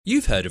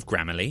You've heard of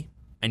Grammarly,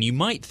 and you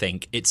might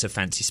think it's a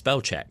fancy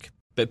spell check,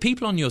 but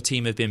people on your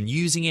team have been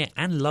using it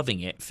and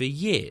loving it for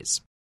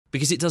years,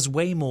 because it does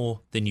way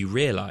more than you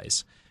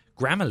realise.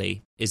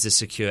 Grammarly is a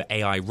secure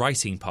AI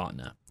writing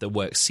partner that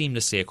works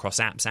seamlessly across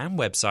apps and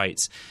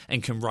websites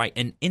and can write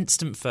an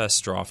instant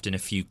first draft in a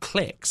few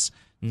clicks,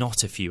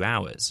 not a few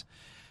hours.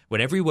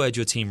 When every word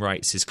your team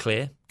writes is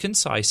clear,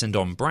 concise and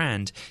on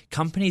brand,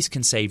 companies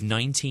can save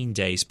 19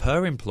 days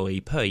per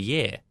employee per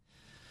year.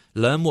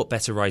 Learn what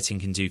better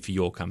writing can do for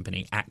your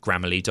company at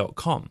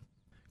Grammarly.com.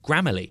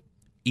 Grammarly.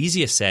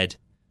 Easier said,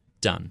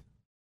 done.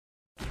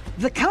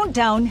 The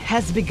countdown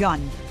has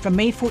begun. From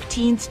May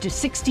 14th to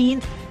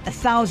 16th,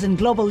 1,000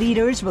 global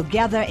leaders will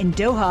gather in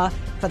Doha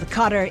for the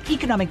Qatar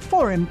Economic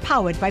Forum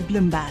powered by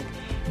Bloomberg.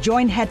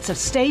 Join heads of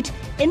state,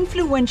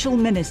 influential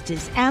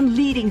ministers, and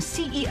leading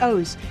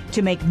CEOs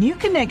to make new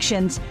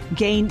connections,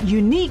 gain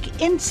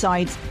unique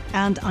insights,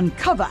 and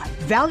uncover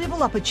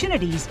valuable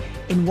opportunities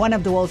in one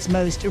of the world's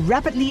most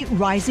rapidly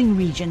rising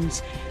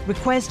regions.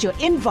 Request your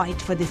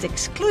invite for this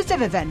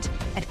exclusive event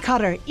at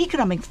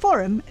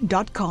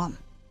QatarEconomicForum.com.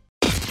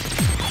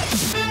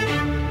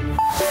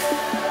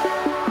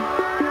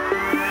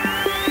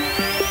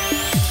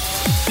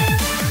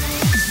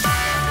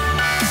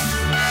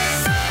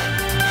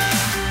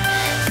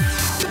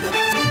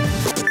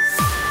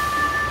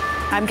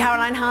 I'm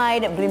Caroline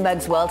Hyde at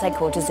Bloomberg's World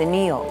Headquarters in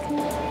New York.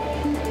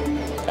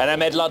 And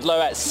I'm Ed Ludlow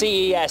at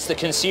CES, the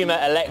Consumer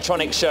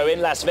Electronics Show in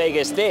Las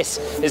Vegas. This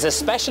is a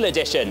special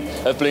edition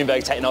of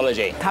Bloomberg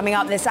Technology. Coming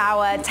up this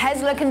hour,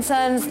 Tesla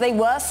concerns they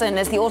worsen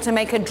as the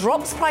automaker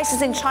drops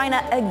prices in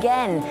China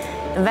again.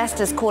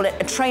 Investors call it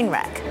a train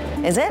wreck.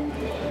 Is it?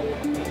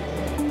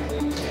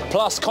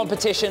 Plus,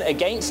 competition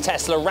against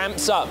Tesla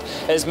ramps up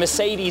as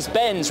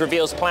Mercedes-Benz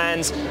reveals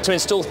plans to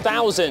install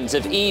thousands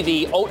of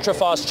EV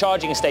ultra-fast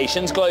charging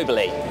stations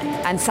globally.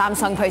 And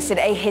Samsung posted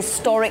a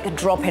historic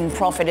drop in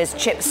profit as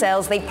chip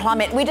sales, they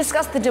plummet. We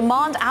discussed the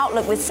demand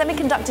outlook with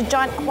semiconductor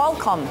giant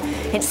Qualcomm.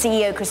 Its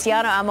CEO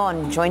Cristiano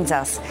Amon joins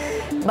us.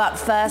 But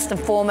first and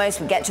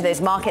foremost, we get to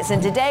those markets.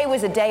 And today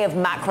was a day of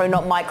macro,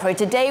 not micro.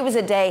 Today was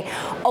a day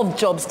of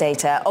jobs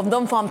data, of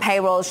non-farm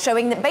payrolls,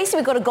 showing that basically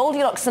we've got a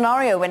Goldilocks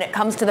scenario when it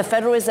comes to the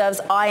Federal Reserve's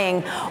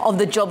eyeing of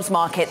the jobs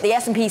market. The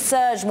S&P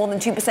surged more than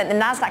 2%, the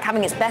Nasdaq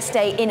having its best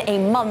day in a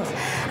month.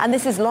 And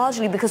this is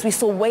largely because we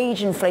saw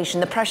wage inflation.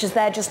 The pressures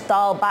there just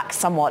dialed back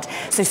somewhat.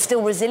 So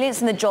still resilience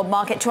in the job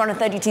market,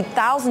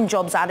 232,000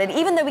 jobs added.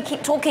 Even though we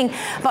keep talking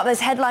about those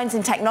headlines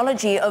in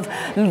technology of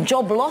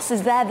job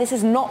losses there, this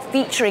is not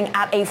featuring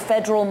at a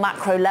federal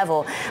macro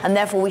level. And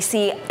therefore we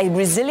see a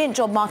resilient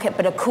job market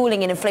but a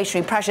cooling in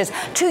inflationary pressures.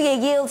 Two-year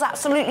yields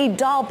absolutely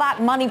dial back.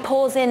 Money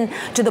pours in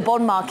to the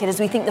bond market as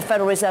we think the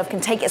Federal Reserve can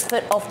take its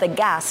foot off the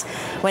gas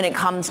when it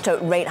comes to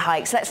rate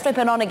hikes. Let's flip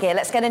it on again.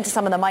 Let's get into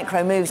some of the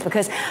micro moves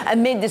because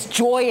amid this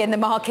joy in the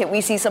market, we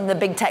see some of the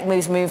big tech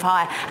moves move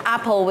higher.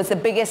 Apple was the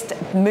biggest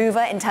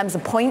mover in terms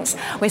of points.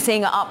 We're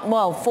seeing it up,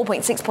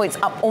 4.6 points,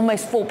 up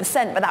almost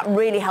 4%, but that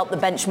really helped the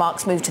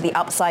benchmarks move to the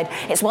upside.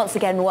 It's once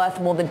again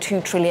worth more than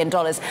 $2 trillion.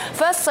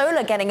 First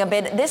Solar getting a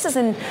bid. This is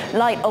in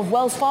light of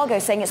Wells Fargo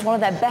saying it's one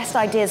of their best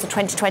ideas of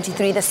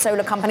 2023. The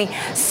solar company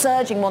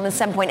surging more than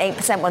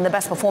 7.8%, one of the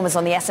best performers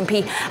on the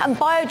S&P. And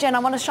Biogen, I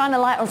want to shine a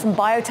light on some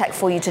biotech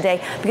for you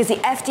today because the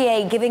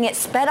FDA giving it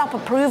sped up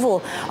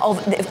approval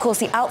of course,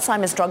 the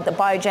Alzheimer's drug that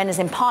Biogen is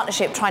in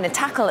partnership trying to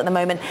tackle at the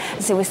moment.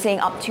 So we're seeing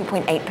up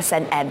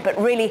 2.8%, Ed. But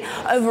really,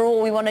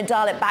 overall, we want to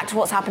dial it back to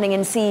what's happening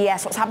in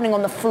CES, what's happening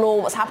on the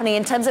floor, what's happening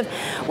in terms of,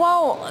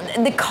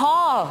 the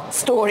car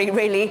story,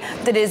 really,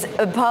 that is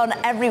upon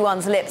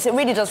everyone's lips. It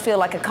really does feel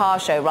like a car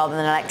show rather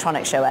than an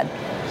electronics show, Ed.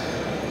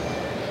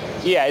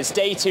 Yeah, it's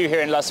day two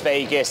here in Las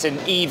Vegas and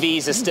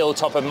EVs are still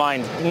top of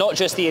mind. Not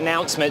just the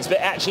announcements, but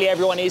actually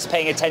everyone is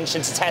paying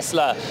attention to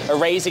Tesla,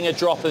 raising a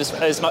drop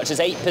as much as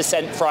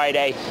 8%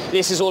 Friday.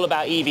 This is all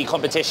about EV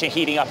competition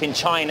heating up in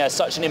China,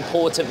 such an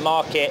important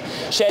market.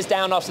 Shares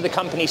down after the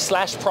company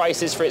slashed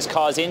prices for its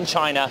cars in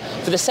China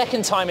for the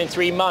second time in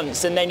 3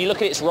 months. And then you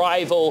look at its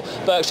rival,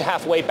 Berkshire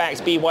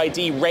Hathaway-backed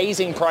BYD,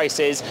 raising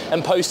prices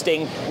and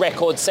posting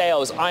record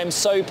sales. I'm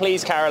so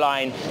pleased,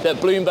 Caroline,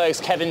 that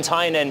Bloomberg's Kevin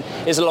Tynan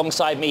is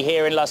alongside me here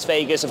in Las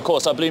Vegas, of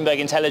course, our Bloomberg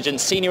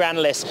Intelligence senior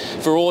analyst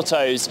for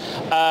autos.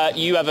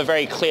 You have a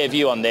very clear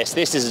view on this.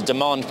 This is a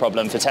demand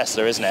problem for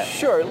Tesla, isn't it?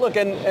 Sure. Look,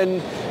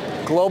 and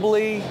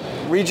globally,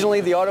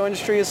 regionally, the auto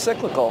industry is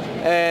cyclical.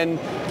 And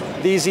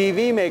these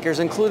EV makers,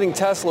 including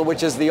Tesla,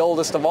 which is the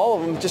oldest of all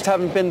of them, just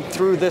haven't been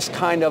through this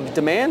kind of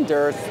demand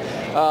dearth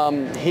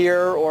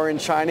here or in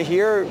China.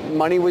 Here,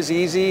 money was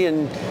easy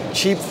and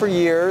cheap for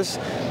years.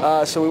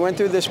 So we went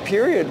through this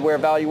period where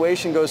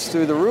valuation goes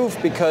through the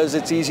roof because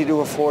it's easy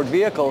to afford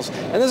vehicles.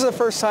 And this is the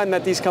first time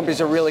that these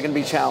companies are really going to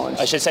be challenged.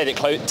 I should say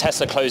that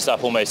Tesla closed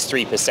up almost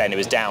 3%. It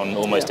was down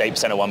almost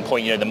 8% at one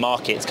point. The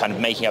market's kind of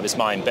making up its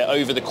mind. But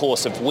over the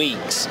course of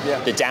weeks,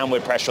 the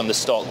downward pressure on the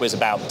stock was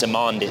about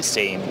demand, it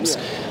seems.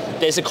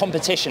 there's a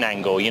competition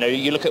angle.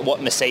 You look at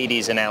what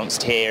Mercedes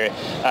announced here,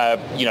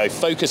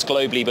 focused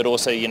globally, but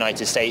also the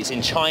United States.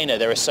 In China,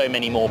 there are so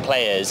many more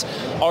players.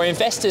 Are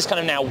investors kind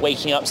of now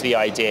waking up to the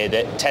idea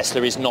that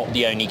Tesla is not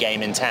the only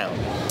game in town?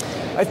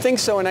 I think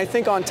so, and I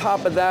think on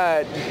top of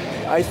that,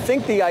 I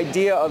think the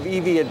idea of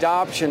EV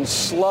adoption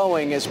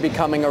slowing is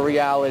becoming a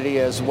reality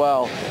as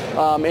well,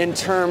 in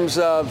terms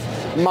of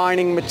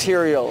mining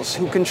materials,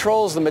 who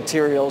controls the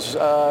materials,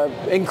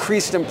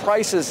 increased in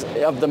prices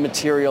of the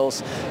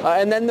materials,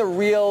 and then the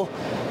real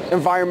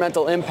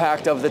environmental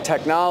impact of the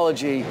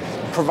technology,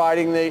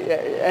 providing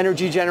the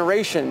energy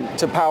generation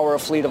to power a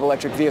fleet of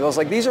electric vehicles.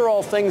 Like, these are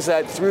all things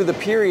that through the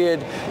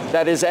period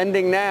that is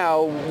ending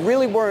now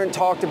really weren't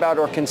talked about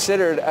or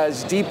considered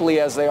as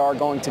deeply as they are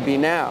going to be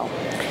now.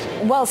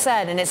 Well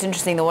said, and it's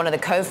interesting that one of the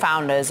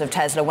co-founders of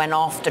Tesla went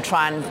off to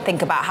try and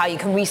think about how you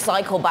can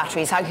recycle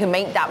batteries, how you can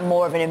make that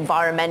more of an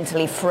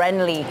environmentally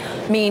friendly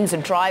means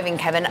of driving,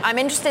 Kevin. I'm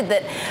interested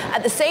that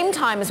at the same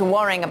time as we're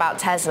worrying about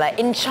Tesla,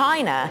 in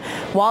China,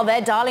 while they're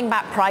dialing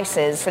back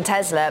prices for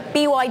Tesla,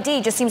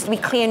 BYD just seems to be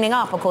cleaning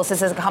up. Of course,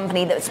 this is a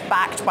company that's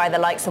backed by the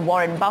likes of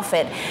Warren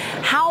Buffett.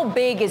 How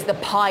big is the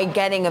pie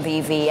getting of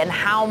EV, and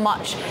how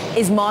much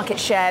is market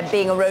share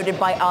being eroded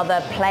by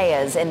other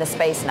players in the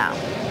space now?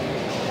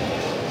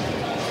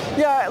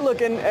 Yeah,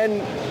 look,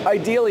 and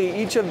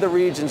ideally, each of the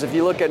regions, if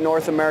you look at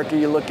North America,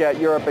 you look at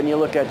Europe, and you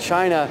look at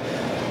China,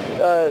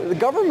 the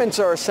governments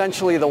are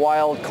essentially the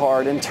wild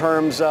card in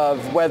terms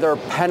of whether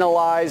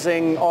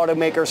penalizing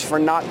automakers for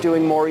not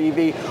doing more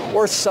EV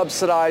or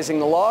subsidizing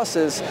the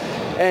losses.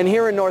 And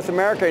here in North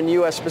America and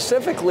U.S.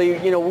 specifically,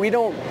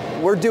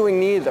 we're doing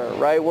neither,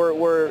 right?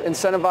 We're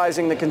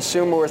incentivizing the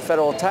consumer with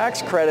federal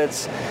tax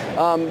credits.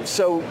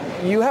 So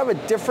you have a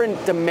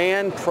different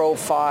demand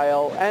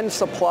profile and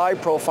supply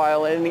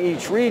profile in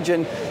each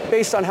region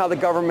based on how the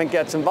government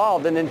gets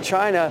involved. And in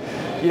China,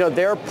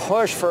 their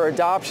push for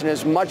adoption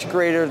is much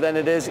greater than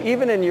it is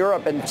even in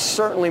Europe, and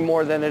certainly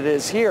more than it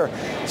is here.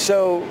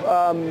 So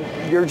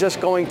you're just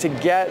going to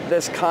get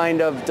this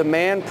kind of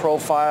demand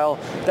profile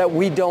that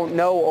we don't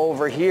know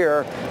over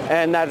here,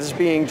 and that is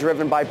being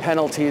driven by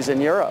penalties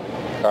in Europe.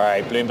 All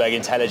right, Bloomberg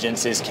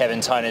Intelligence's Kevin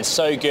Tynan.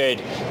 So good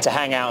to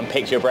hang out and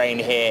pick your brain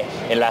here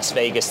in Las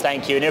Vegas.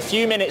 Thank you. In a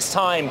few minutes'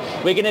 time,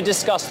 we're going to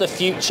discuss the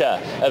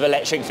future of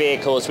electric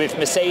vehicles with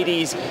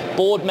Mercedes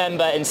board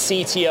member and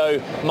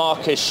CTO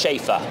Markus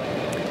Schäfer.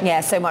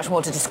 Yeah, so much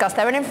more to discuss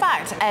there. And in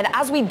fact, Ed,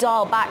 as we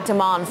dial back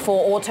demand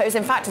for autos,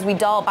 as we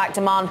dial back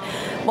demand,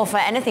 for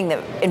anything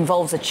that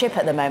involves a chip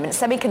at the moment,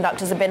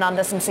 semiconductors have been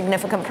under some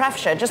significant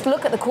pressure. Just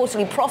look at the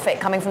quarterly profit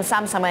coming from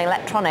Samsung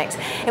Electronics.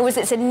 It was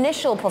its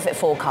initial profit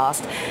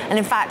forecast. And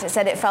in fact, it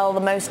said it fell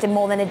the most in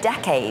more than a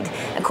decade.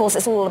 Of course,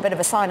 it's all a bit of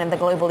a sign of the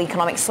global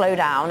economic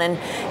slowdown, and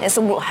it's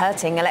all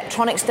hurting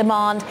electronics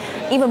demand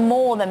even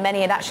more than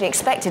many had actually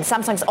expected.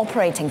 Samsung's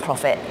operating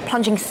profit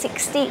plunging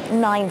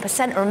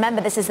 69%.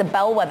 Remember, this is the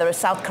bellwether of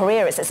South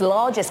Korea. It's its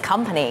largest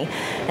company,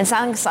 and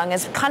Samsung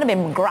has kind of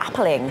been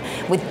grappling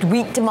with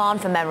weak demand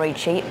for memory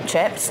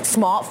chips,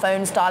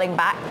 smartphones dialing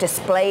back,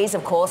 displays,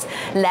 of course,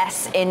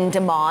 less in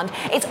demand.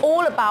 It's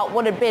all about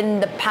what had been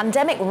the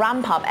pandemic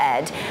ramp-up,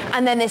 Ed,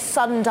 and then this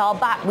sudden dial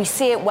back. We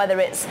see it whether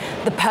it's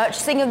the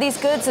purchasing of these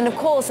goods, and of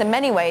course, in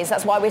many ways,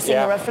 that's why we're seeing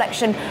a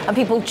reflection of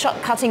people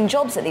cutting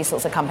jobs at these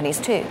sorts of companies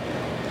too.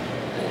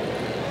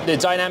 The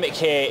dynamic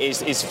here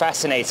is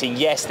fascinating.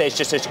 Yes, there's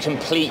just a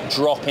complete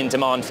drop in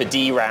demand for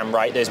DRAM,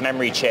 right? Those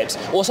memory chips.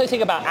 Also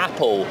think about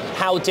Apple,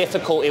 how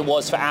difficult it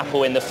was for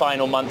Apple in the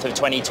final month of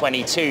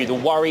 2022. The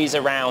worries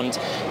around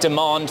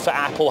demand for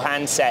Apple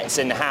handsets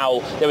and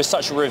how there was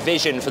such a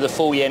revision for the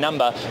full year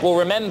number. Well,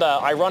 remember,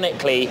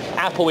 ironically,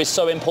 Apple is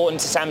so important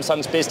to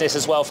Samsung's business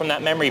as well from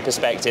that memory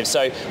perspective.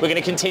 So we're going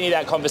to continue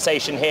that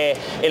conversation here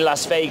in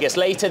Las Vegas.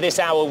 Later this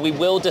hour, we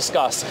will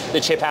discuss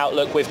the chip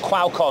outlook with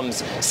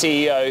Qualcomm's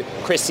CEO,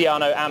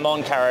 Cristiano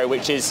Amon, Caro,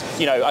 which is,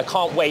 I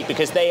can't wait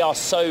because they are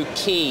so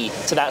key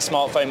to that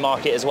smartphone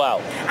market as well.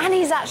 And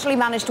he's actually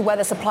managed to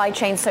weather supply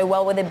chain so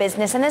well with the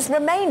business and has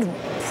remained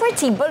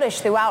pretty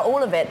bullish throughout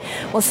all of it.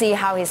 We'll see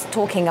how he's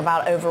talking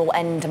about overall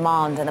end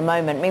demand in a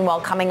moment.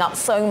 Meanwhile, coming up,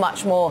 so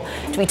much more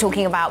to be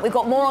talking about. We've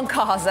got more on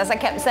cars, as I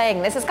kept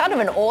saying. This is kind of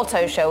an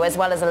auto show as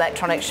well as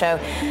electronics show.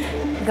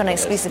 We've got an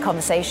exclusive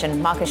conversation.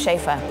 Markus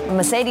Schäfer from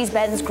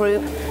Mercedes-Benz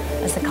Group,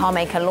 as the car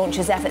maker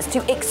launches efforts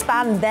to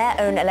expand their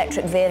own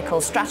electric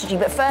vehicle strategy.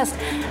 But first,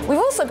 we've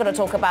also got to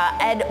talk about,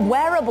 Ed,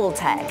 wearable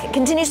tech. It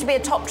continues to be a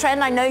top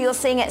trend. I know you're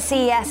seeing at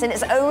CES, and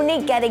it's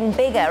only getting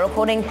bigger,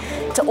 according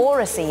to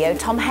Aura CEO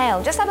Tom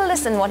Hale. Just have a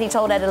listen to what he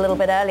told Ed a little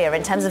bit earlier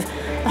in terms of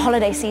the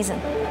holiday season.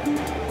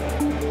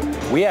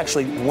 We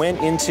actually went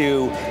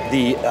into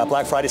the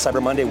Black Friday,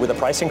 Cyber Monday with a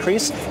price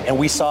increase, and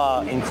we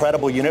saw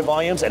incredible unit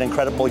volumes and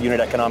incredible unit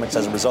economics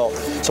as a result.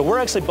 So we're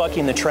actually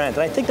bucking the trend,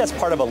 and I think that's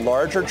part of a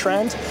larger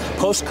trend.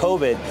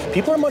 Post-COVID,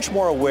 people are much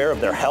more aware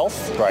of their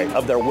health,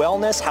 of their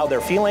wellness, how they're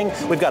feeling.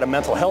 We've got a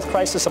mental health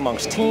crisis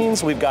amongst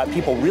teens. We've got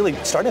people really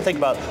starting to think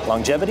about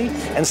longevity,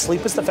 and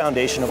sleep is the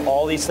foundation of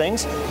all these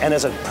things. And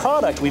as a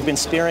product, we've been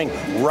steering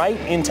right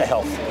into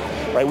health.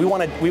 right? We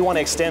want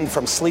to extend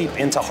from sleep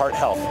into heart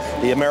health.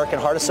 The American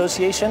Heart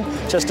Association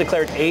just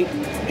declared 8,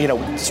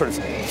 sort of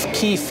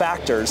key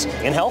factors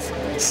in health.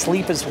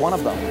 Sleep is one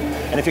of them.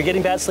 And if you're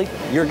getting bad sleep,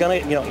 you're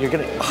going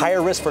to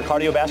higher risk for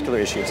cardiovascular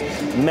issues,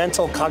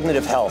 mental,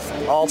 cognitive health,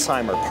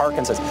 Alzheimer's,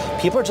 Parkinson's.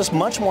 People are just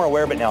much more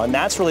aware of it now, and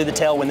that's really the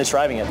tailwind that's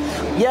driving it.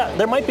 Yeah,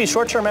 there might be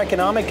short-term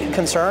economic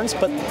concerns,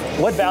 but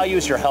what value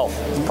is your health?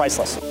 It's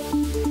priceless.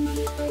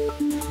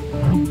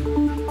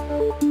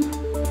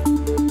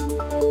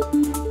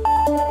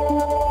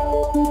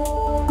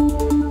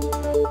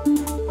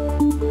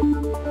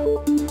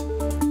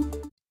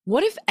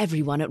 What if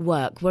everyone at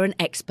work were an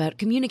expert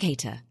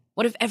communicator?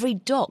 What if every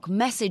doc,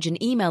 message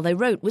and email they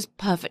wrote was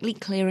perfectly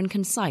clear and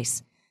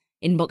concise?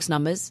 Inbox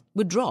numbers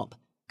would drop,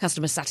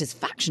 customer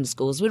satisfaction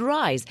scores would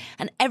rise,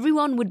 and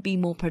everyone would be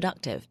more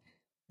productive.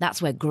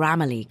 That's where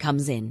Grammarly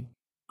comes in.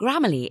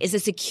 Grammarly is a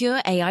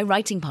secure AI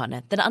writing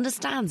partner that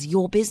understands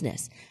your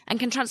business and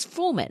can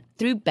transform it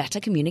through better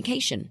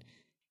communication.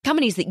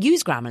 Companies that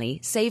use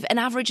Grammarly save an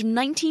average of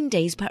 19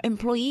 days per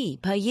employee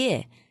per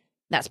year.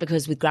 That's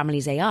because with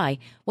Grammarly's AI,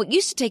 what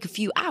used to take a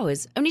few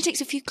hours only takes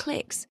a few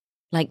clicks,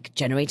 like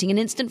generating an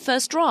instant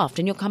first draft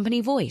in your company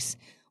voice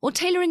or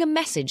tailoring a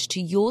message to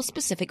your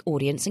specific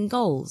audience and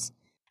goals.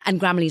 And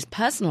Grammarly's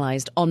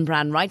personalized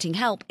on-brand writing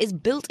help is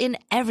built in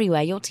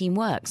everywhere your team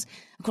works,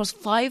 across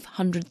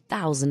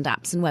 500,000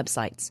 apps and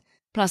websites.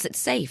 Plus, it's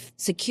safe,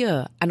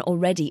 secure, and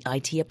already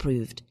IT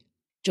approved.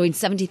 Join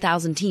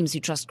 70,000 teams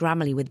who trust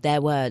Grammarly with their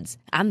words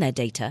and their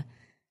data.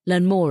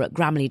 Learn more at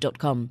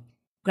Grammarly.com.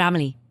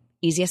 Grammarly.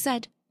 Easier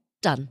said,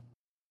 done.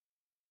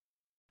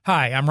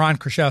 Hi, I'm Ron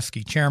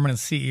Kraszewski, Chairman and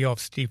CEO of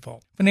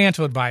Stifel.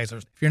 Financial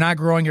advisors, if you're not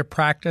growing your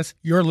practice,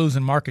 you're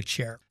losing market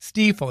share.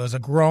 Stifel is a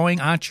growing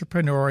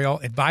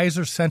entrepreneurial,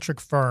 advisor-centric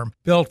firm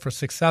built for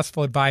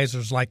successful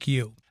advisors like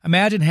you.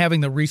 Imagine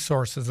having the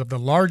resources of the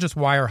largest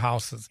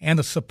wirehouses and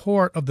the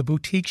support of the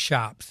boutique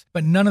shops,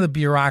 but none of the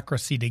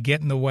bureaucracy to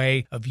get in the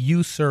way of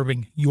you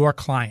serving your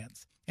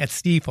clients. At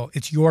Stifel,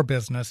 it's your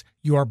business,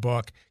 your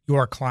book,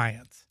 your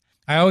clients.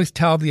 I always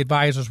tell the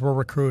advisors we're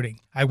recruiting,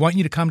 I want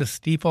you to come to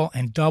Stifel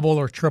and double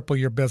or triple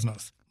your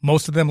business.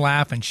 Most of them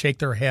laugh and shake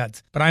their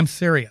heads, but I'm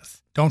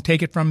serious. Don't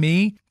take it from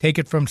me. Take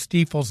it from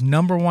Stifel's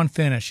 #1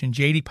 finish in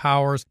J.D.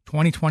 Power's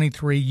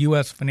 2023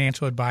 U.S.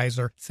 Financial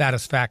Advisor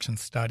Satisfaction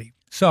Study.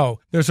 So,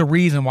 there's a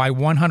reason why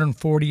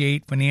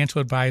 148 financial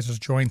advisors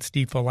joined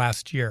Stifel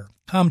last year.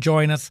 Come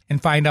join us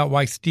and find out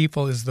why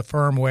Stifel is the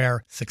firm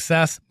where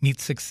success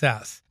meets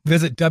success.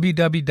 Visit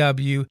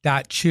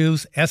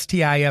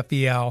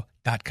www.choosestifel.com.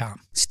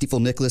 Stifel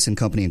Nicholas and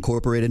Company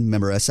Incorporated,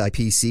 member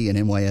SIPC and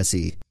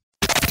NYSE.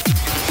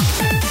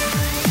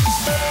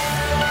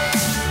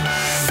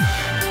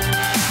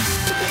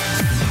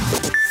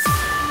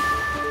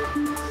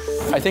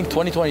 I think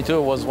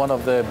 2022 was one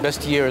of the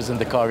best years in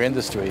the car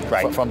industry,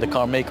 right, from the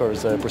car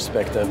maker's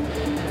perspective.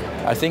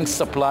 I think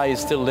supply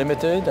is still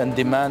limited and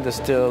demand is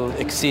still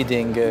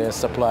exceeding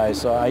supply.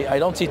 So I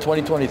don't see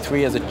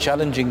 2023 as a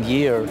challenging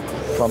year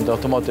from the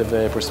automotive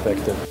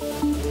perspective.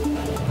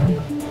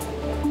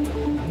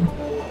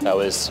 That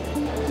was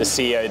the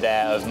CEO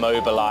there of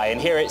Mobileye. And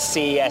here at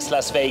CES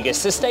Las Vegas,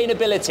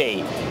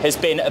 sustainability has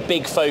been a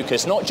big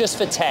focus, not just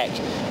for tech,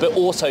 but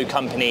auto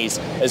companies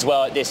as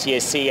well at this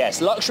year's CES.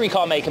 Luxury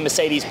car maker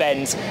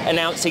Mercedes-Benz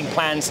announcing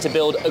plans to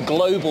build a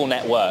global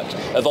network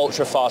of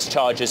ultra-fast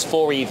chargers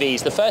for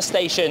EVs. The first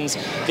stations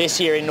this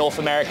year in North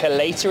America,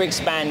 later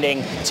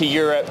expanding to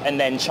Europe and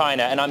then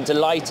China. And I'm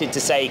delighted to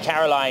say,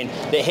 Caroline,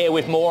 that here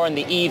with more on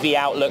the EV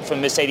outlook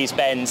from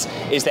Mercedes-Benz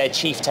is their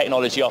Chief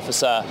Technology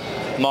Officer,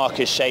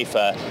 Markus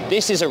Schäfer.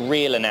 This is a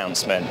real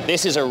announcement.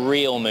 This is a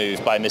real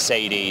move by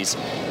Mercedes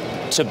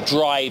to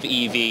drive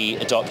EV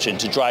adoption,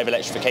 to drive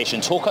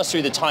electrification. Talk us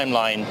through the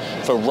timeline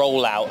for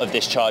rollout of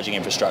this charging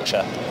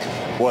infrastructure.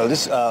 Well,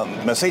 this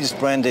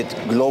Mercedes-branded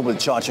global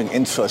charging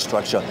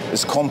infrastructure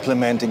is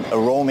complementing a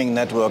roaming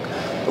network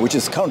which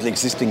is currently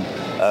existing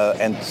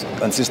and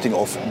consisting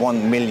of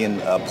 1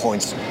 million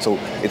points. So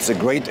it's a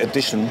great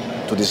addition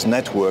to this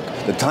network.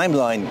 The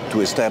timeline to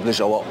establish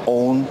our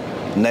own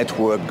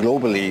network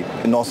globally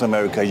in North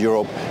America,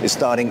 Europe, is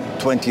starting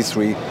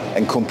 23,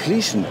 and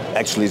completion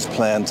actually is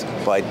planned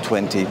by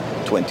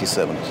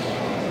 2027.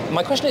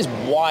 My question is,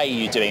 why are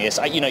you doing this?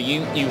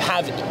 You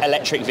have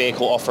electric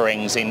vehicle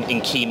offerings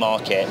in key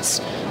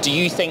markets. Do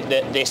you think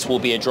that this will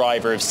be a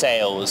driver of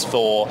sales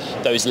for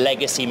those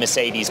legacy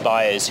Mercedes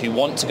buyers who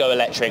want to go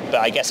electric, but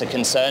I guess are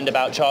concerned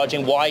about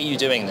charging? Why are you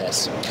doing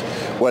this?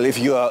 Well, if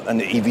you are an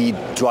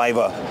EV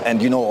driver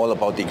and you know all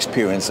about the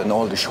experience and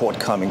all the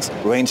shortcomings,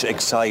 range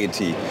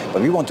anxiety,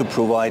 but we want to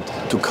provide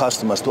to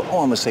customers, to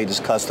our Mercedes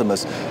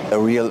customers, a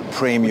real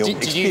premium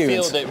experience. Do you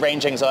feel that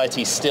range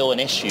anxiety is still an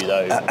issue,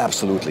 though?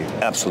 Absolutely.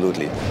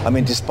 I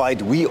mean,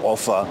 despite we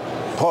offer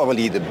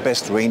probably the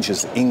best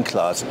ranges in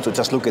class. So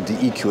just look at the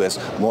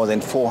EQS, more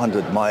than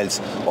 400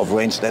 miles of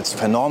range. That's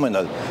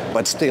phenomenal.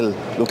 But still,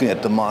 looking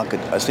at the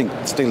market, I think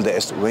still there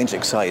is range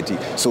anxiety.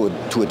 So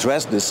to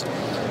address this,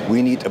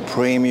 we need a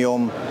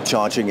premium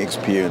charging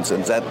experience,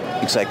 and that's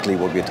exactly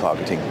what we're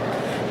targeting.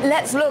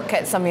 Let's look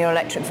at some of your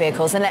electric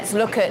vehicles and let's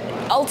look at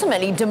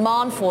ultimately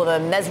demand for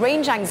them. There's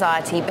range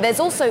anxiety, but there's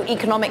also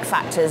economic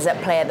factors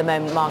at play at the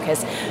moment,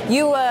 Marcus.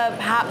 You were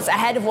perhaps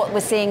ahead of what we're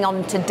seeing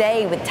on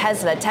today with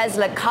Tesla.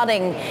 Tesla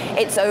cutting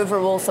its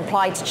overall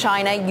supply to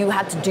China. You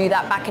had to do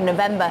that back in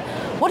November.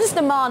 What does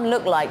demand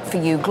look like for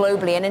you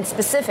globally, and in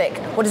specific,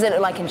 what does it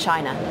look like in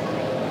China?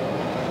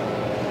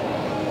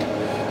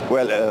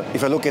 Well,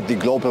 if I look at the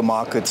global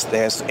markets,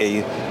 there's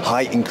a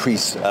high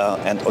increase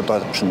and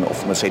adoption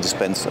of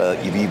Mercedes-Benz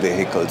EV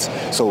vehicles.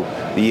 So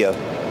the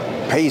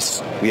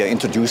pace we are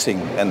introducing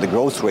and the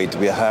growth rate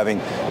we are having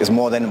is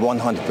more than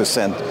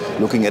 100%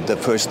 looking at the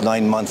first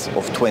 9 months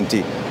of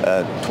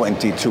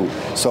 2022.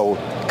 So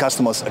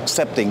customers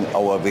accepting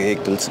our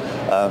vehicles.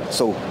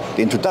 So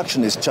the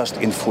introduction is just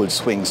in full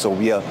swing. So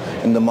we are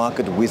in the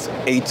market with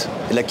 8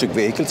 electric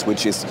vehicles,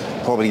 which is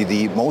probably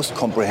the most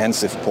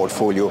comprehensive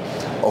portfolio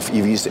of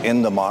EVs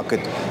in the market.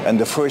 And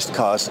the first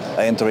cars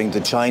are entering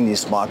the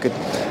Chinese market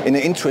in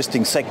an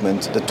interesting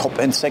segment, the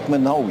top-end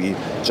segment now. We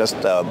just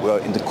were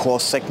in the core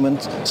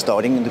segment,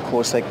 starting in the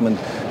core segment.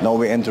 Now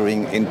we're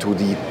entering into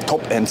the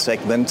top-end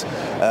segment,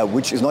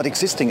 which is not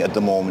existing at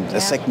the moment.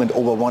 A segment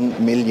over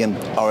 1 million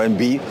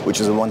RMB, which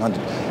is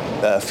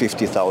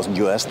 150,000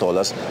 US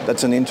dollars.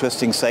 That's an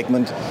interesting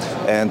segment.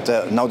 And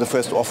now the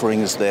first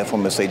offering is there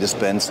from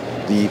Mercedes-Benz,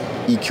 the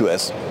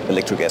EQS,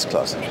 electric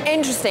S-Class.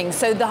 Interesting.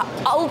 So the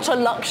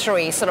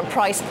ultra-luxury sort of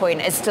price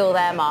point is still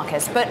there,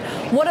 Marcus. But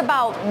what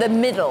about the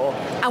middle?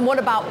 And what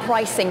about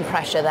pricing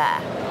pressure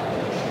there?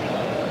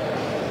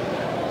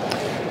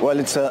 Well,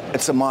 it's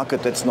a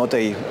market that's not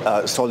a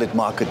solid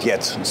market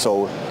yet.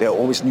 So there are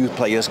always new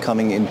players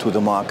coming into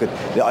the market.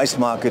 The ICE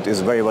market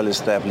is very well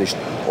established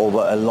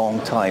over a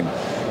long time.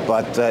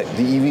 But the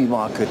EV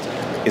market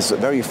is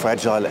very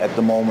fragile at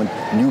the moment.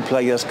 New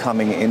players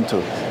coming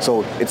into.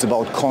 So it's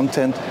about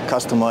content,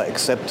 customer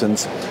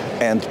acceptance,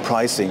 and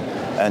pricing.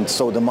 And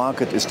so the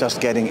market is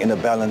just getting in a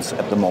balance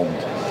at the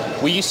moment.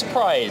 Were you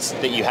surprised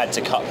that you had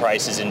to cut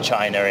prices in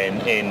China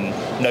in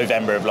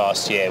November of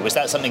last year? Was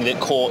that something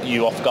that caught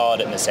you off guard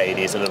at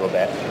Mercedes a little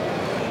bit?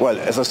 Well,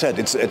 as I said,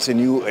 it's a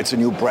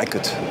new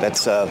bracket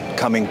that's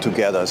coming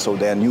together. So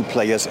there are new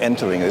players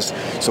entering this.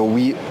 So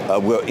we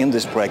were in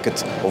this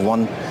bracket of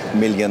 1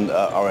 million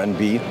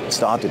RMB,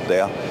 started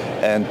there,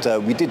 and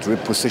we did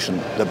reposition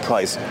the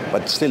price.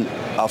 But still,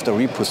 after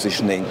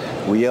repositioning,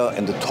 we are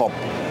in the top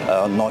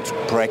notch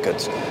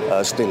bracket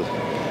still.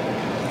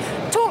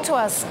 Talk to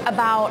us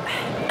about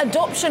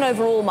adoption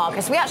overall,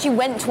 Marcus. We actually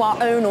went to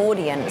our own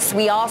audience.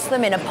 We asked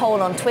them in a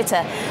poll on Twitter,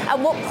 at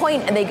what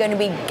point are they going to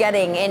be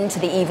getting into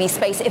the EV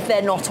space if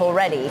they're not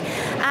already?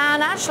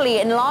 And actually,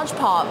 in large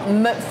part,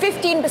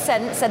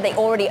 15% said they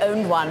already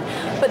owned one,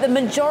 but the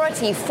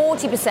majority,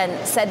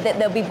 40%, said that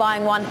they'll be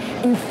buying one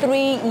in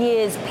 3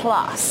 years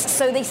plus.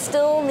 So they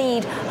still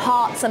need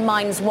hearts and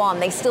minds won.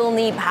 They still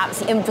need perhaps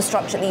the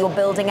infrastructure that you're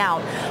building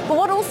out. But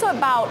what also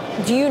about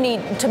do you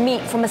need to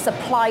meet from a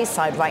supply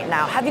side right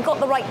now? Have you got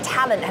the right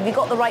talent? Have you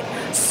got the right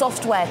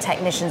software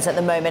technicians at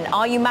the moment?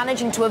 Are you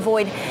managing to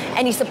avoid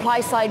any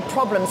supply side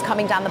problems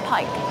coming down the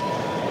pike?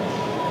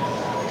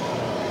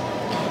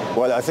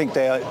 Well, I think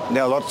there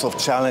are lots of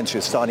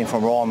challenges starting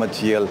from raw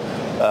material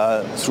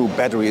through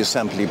battery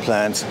assembly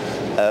plants.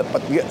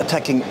 But we're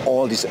attacking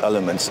all these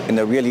elements in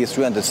a really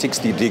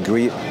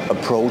 360-degree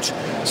approach.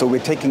 So we're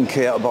taking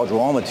care about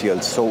raw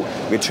materials. So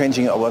we're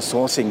changing our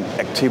sourcing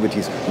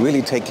activities,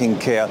 really taking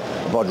care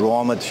about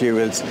raw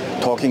materials,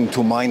 talking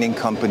to mining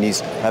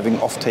companies, having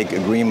offtake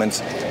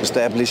agreements,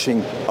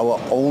 establishing our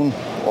own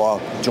or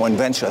joint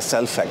venture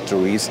cell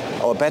factories,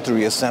 our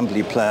battery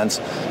assembly plants,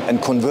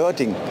 and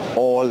converting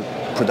all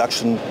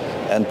production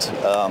and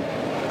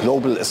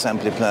global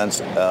assembly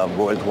plants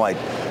worldwide.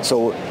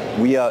 So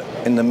we are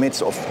in the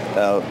midst of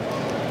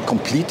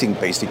completing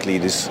basically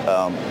this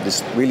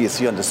really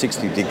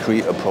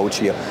 360-degree approach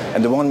here.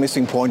 And the one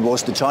missing point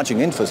was the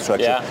charging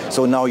infrastructure. Yeah.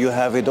 So now you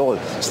have it all,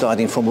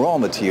 starting from raw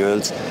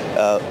materials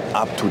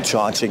up to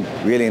charging,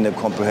 really in a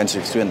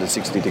comprehensive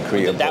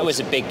 360-degree approach. That was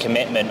a big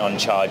commitment on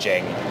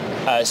charging.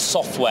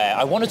 Software.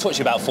 I want to talk to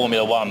you about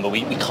Formula One, but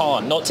we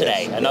can't. Not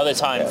today. Yes. Another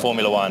time,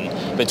 Formula One.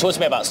 But talk to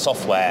me about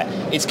software.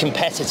 It's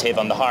competitive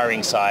on the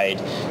hiring side.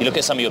 You look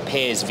at some of your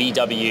peers,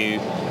 VW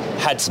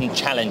had some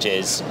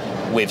challenges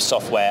with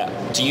software.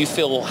 Do you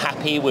feel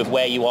happy with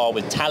where you are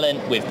with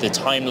talent, with the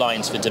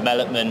timelines for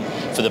development,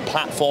 for the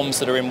platforms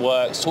that are in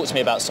works? Talk to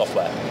me about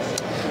software.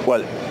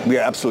 Well, we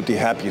are absolutely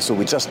happy. So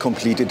we just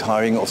completed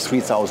hiring of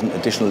 3,000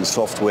 additional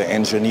software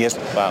engineers.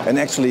 Wow. And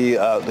actually,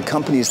 the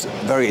company is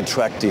very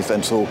attractive.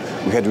 And so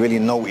we had really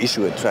no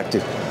issue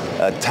attractive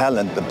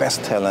talent, the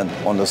best talent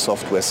on the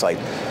software side.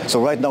 So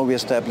right now we're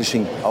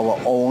establishing our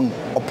own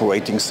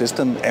operating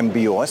system,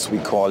 MBOS we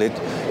call it.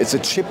 It's a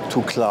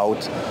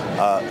chip-to-cloud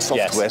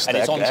software stack, and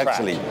it's on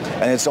actually.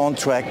 Track. And it's on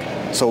track.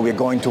 So we're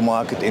going to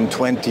market in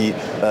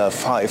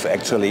 25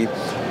 actually.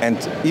 And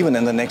even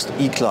in the next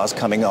E-Class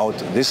coming out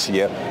this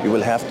year, we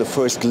will have the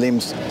first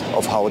glimpse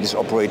of how this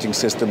operating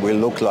system will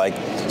look like.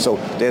 So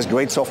there's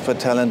great software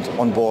talent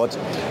on board.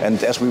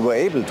 And as we were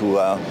able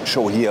to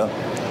show here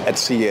at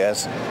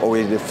CES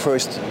already the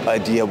first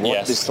idea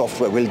what this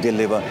software will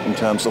deliver in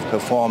terms of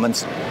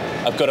performance.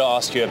 I've got to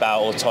ask you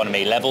about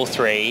autonomy. Level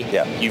 3,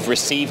 you've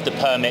received the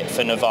permit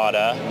for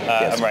Nevada.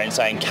 I'm right in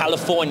saying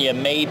California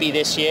maybe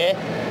this year.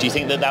 Do you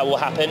think that will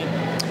happen?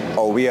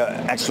 Oh, we are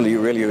actually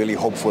really, really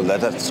hopeful that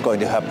that's going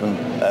to happen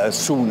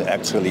soon,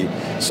 actually.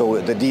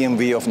 So the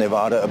DMV of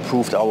Nevada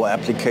approved our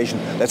application.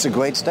 That's a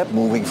great step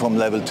moving from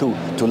level 2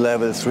 to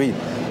level 3.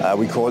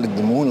 We call it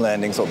the moon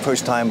landing. So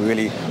first time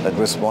really that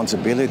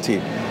responsibility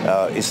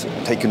is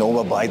taken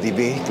over by the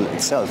vehicle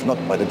itself, not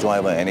by the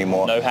driver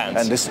anymore. No hands.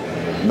 And this,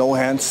 no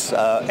hands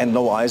and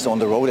no eyes on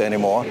the road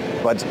anymore.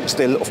 But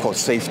still, of course,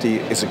 safety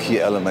is a key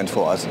element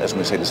for us as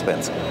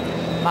Mercedes-Benz.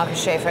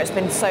 Markus Schäfer, it's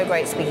been so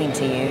great speaking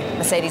to you,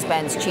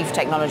 Mercedes-Benz Chief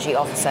Technology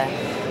Officer.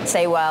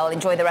 Stay well,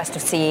 enjoy the rest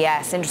of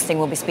CES. Interesting,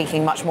 we'll be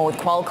speaking much more with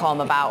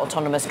Qualcomm about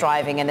autonomous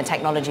driving and the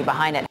technology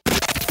behind it.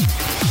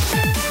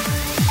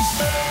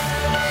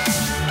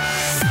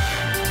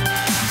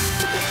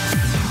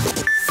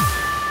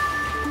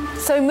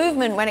 So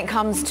movement when it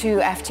comes to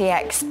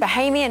FTX.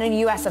 Bahamian and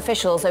US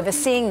officials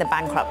overseeing the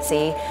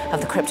bankruptcy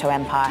of the crypto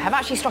empire have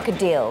actually struck a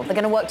deal. They're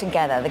going to work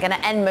together. They're going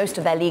to end most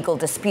of their legal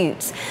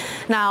disputes.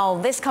 Now,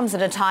 this comes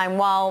at a time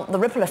while the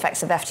ripple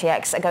effects of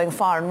FTX are going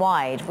far and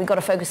wide. We've got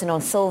to focus in on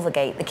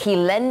Silvergate, the key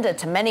lender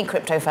to many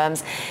crypto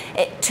firms.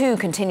 It too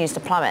continues to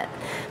plummet.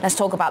 Let's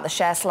talk about the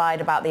share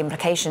slide, about the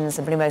implications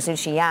of Bloomberg's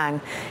Uchi Yang.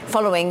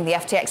 Following the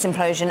FTX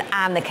implosion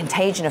and the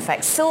contagion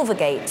effect,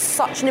 Silvergate,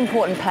 such an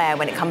important player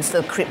when it comes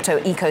to the crypto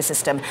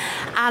ecosystem,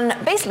 and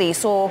basically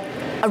saw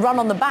a run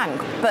on the bank,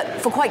 but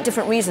for quite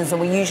different reasons than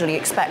we usually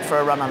expect for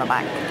a run on a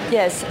bank.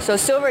 Yes, so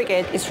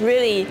Silvergate is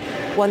really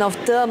one of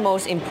the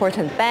most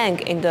important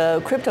bank in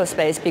the crypto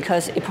space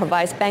because it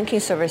provides banking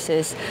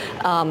services,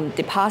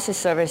 deposit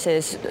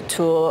services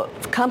to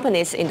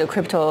companies in the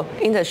crypto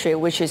industry,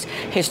 which is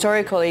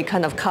historically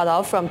kind of cut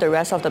off from the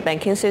rest of the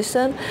banking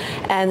system.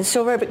 And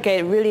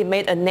Silvergate really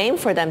made a name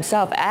for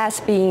themselves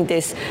as being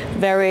this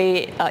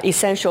very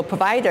essential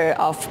provider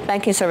of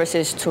banking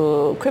services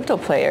to crypto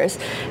players,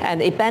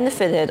 and it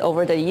benefited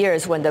over the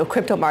years when the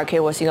crypto market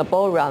was in a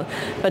bull run.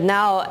 But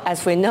now,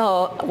 as we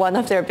know, one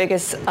of their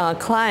biggest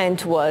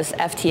clients was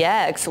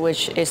FTX,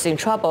 which is in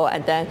trouble,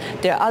 and then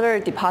their other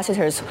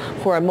depositors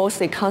who are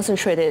mostly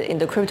concentrated in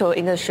the crypto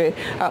industry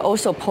are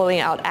also pulling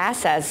out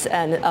assets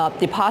and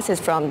deposits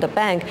from the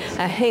bank,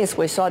 and hence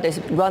we saw this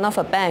run of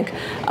a bank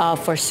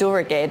for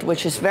Silvergate,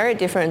 which is very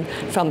different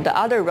from the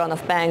other run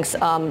of banks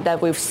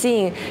that we've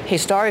seen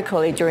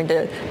historically during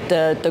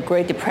the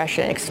Great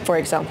Depression, for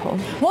example.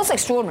 What's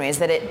extraordinary is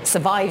that it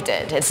survived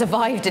it. It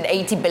survived an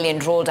 80 billion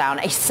drawdown,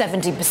 a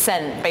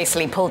 70%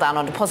 basically pull down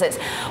on deposits.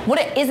 What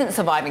it isn't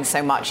surviving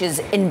so much is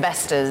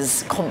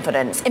investors'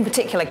 confidence. In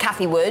particular,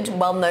 Cathie Wood,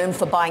 well known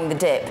for buying the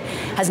dip,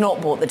 has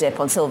not bought the dip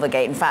on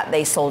Silvergate. In fact,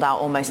 they sold out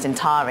almost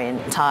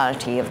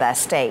entirety of their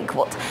stake.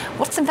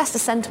 What's investor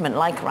sentiment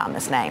like around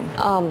this name?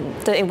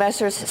 The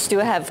investors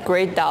still have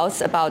great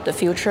doubts about the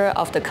future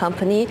of the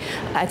company.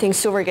 I think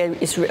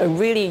Silvergate is a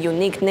really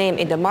unique name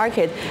in the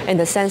market in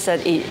the sense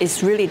that it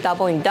is really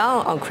doubling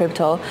down on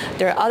crypto.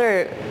 There are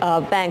other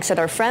banks that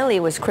are friendly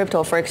with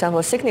crypto, for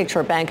example,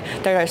 Signature Bank,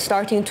 that are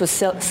starting to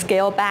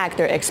scale back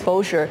their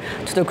exposure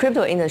to the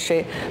crypto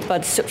industry.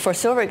 But for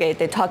Silvergate,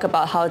 they talk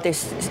about how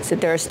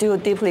they're still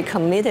deeply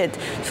committed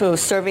to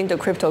serving the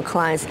crypto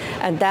clients.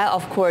 And that,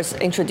 of course,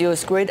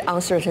 introduced great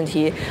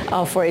uncertainty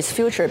for its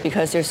future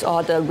because there's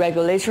all the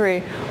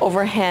regulatory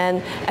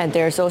overhang, and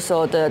there's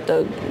also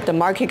the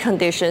market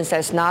conditions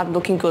that's not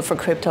looking good for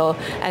crypto.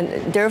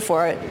 And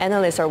therefore,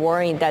 analysts are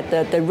worrying that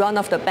the run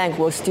of the bank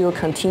will still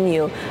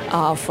continue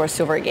for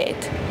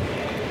Silvergate.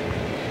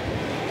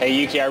 Hey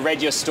Yuki, I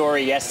read your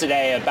story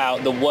yesterday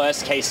about the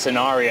worst case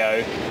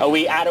scenario. Are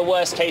we at a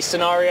worst case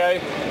scenario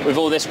with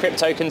all this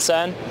crypto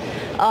concern?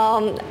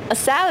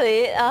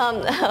 Sadly,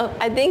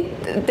 I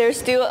think there's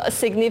still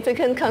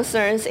significant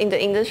concerns in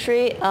the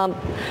industry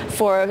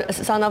for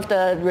some of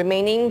the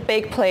remaining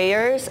big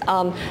players.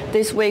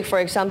 This week, for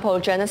example,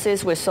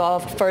 Genesis, we saw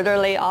further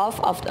layoff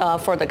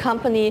for the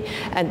company,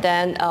 and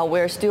then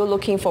we're still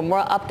looking for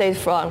more updates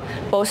from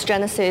both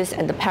Genesis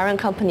and the parent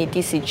company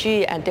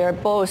DCG, and they're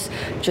both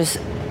just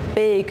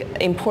big,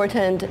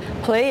 important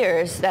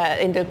players that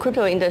in the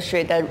crypto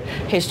industry that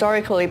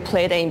historically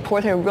played an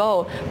important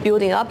role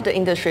building up the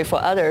industry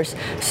for others.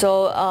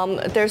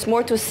 So there's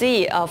more to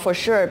see for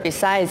sure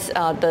besides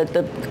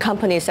the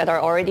companies that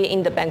are already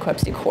in the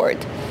bankruptcy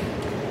court.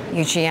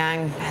 Uchi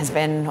Yang has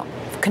been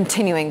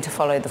continuing to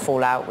follow the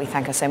fallout. We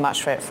thank her so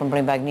much for it from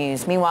Bloomberg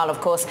News. Meanwhile,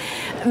 of course,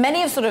 many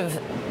have sort of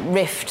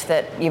rift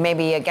that you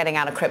maybe are getting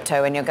out of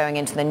crypto and you're going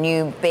into the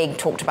new big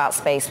talked about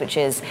space, which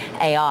is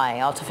AI,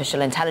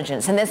 artificial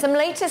intelligence. And there's some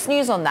latest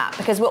news on that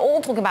because we're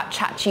all talking about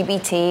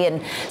ChatGPT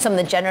and some of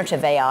the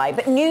generative AI,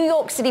 but New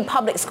York City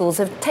public schools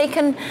have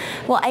taken,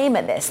 aim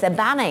at this. They're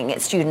banning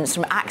its students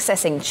from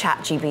accessing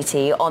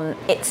ChatGPT on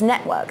its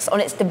networks, on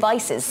its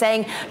devices,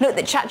 saying, look,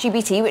 that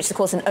ChatGPT, which is of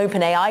course an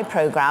open AI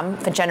program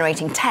for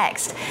generating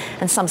text,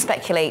 and some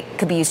speculate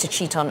could be used to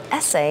cheat on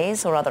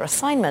essays or other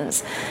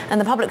assignments,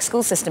 and the public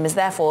school system is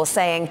therefore therefore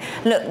saying,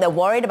 look, they're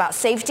worried about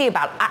safety,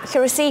 about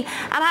accuracy,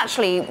 and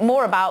actually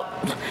more about,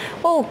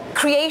 well,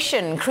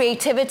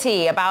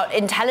 creativity, about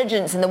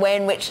intelligence and the way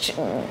in which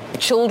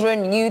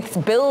children, youths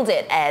build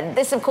it. And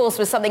this, of course,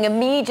 was something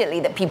immediately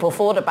that people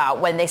thought about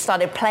when they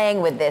started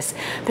playing with this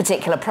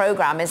particular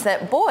program, is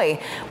that, boy,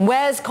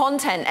 where's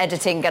content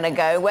editing going to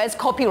go? Where's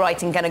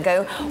copywriting going to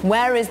go?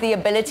 Where is the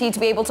ability to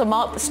be able to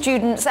mark the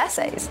students'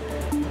 essays?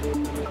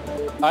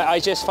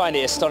 I just find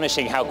it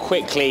astonishing how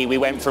quickly we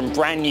went from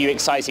brand new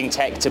exciting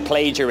tech to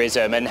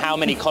plagiarism, and how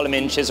many column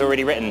inches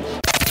already written.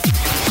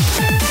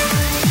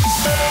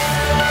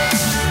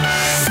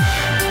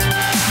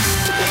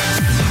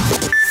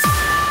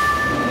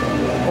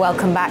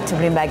 Welcome back to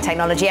Bloomberg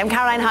Technology. I'm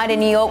Caroline Hyde in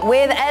New York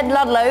with Ed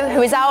Ludlow,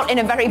 who is out in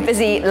a very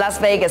busy Las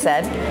Vegas,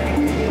 Ed.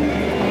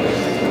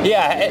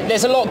 Yeah,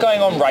 there's a lot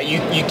going on, right?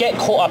 You get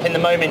caught up in the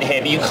moment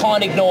here, but you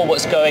can't ignore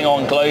what's going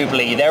on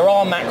globally. There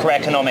are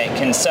macroeconomic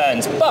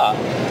concerns, but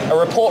a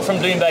report from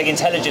Bloomberg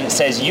Intelligence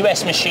says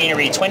US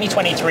machinery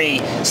 2023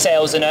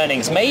 sales and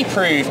earnings may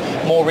prove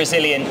more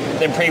resilient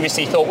than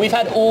previously thought. We've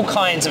had all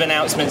kinds of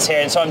announcements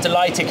here, and so I'm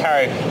delighted,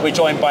 Caro, we're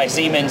joined by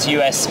Siemens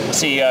US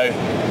CEO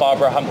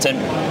Barbara Humpton.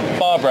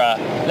 Barbara,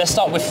 let's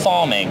start with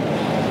farming.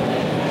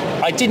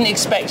 I didn't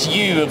expect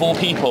you, of all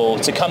people,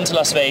 to come to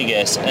Las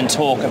Vegas and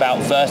talk about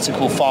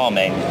vertical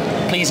farming.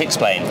 Please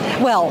explain.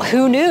 Well,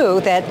 who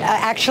knew that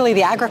actually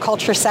the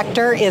agriculture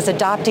sector is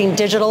adopting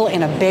digital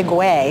in a big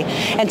way?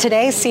 And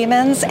today,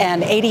 Siemens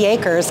and 80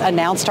 Acres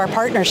announced our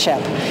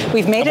partnership.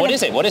 We've made it. What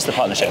is it? What is the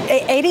partnership?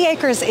 80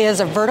 Acres is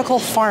a vertical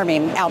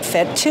farming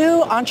outfit.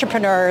 Two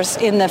entrepreneurs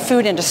in the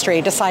food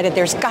industry decided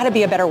there's got to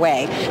be a better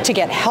way to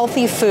get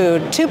healthy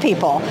food to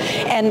people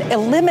and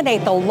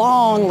eliminate the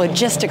long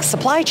logistics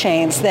supply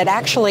chains that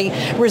actually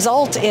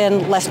result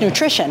in less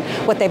nutrition.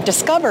 What they've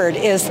discovered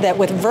is that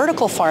with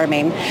vertical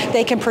farming,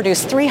 they can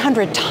produce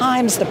 300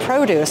 times the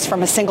produce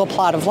from a single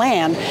plot of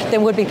land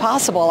than would be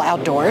possible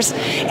outdoors.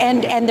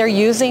 And they're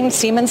using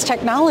Siemens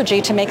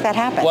technology to make that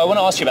happen. Well, I want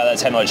to ask you about that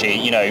technology.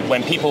 You know,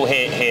 when people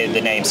hear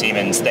the name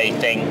Siemens, they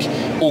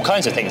think all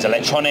kinds of things: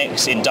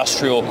 electronics,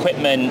 industrial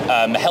equipment,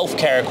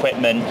 healthcare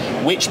equipment.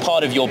 Which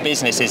part of your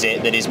business is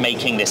it that is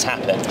making this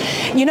happen?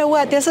 You know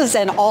what? This is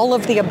an all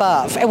of the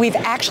above. And we've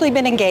actually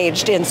been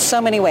engaged in so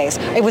many ways.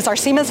 It was our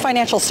Siemens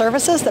Financial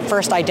Services that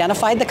first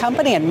identified the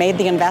company and made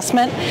the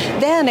investment.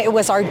 Then it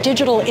was our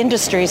digital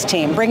industries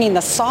team bringing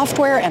the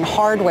software and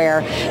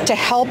hardware to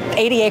help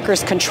 80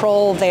 Acres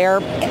control their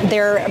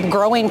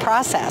growing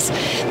process.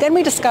 Then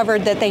we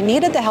discovered that they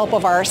needed the help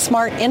of our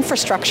smart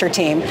infrastructure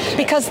team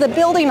because the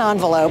building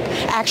envelope,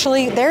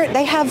 actually,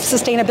 they have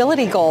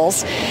sustainability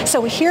goals.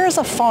 So here's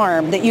a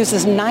farm that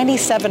uses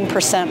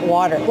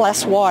 97%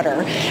 less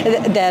water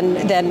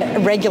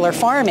than regular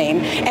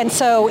farming. And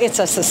so it's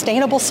a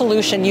sustainable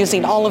solution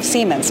using all of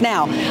Siemens.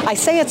 Now, I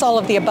say it's all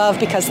of the above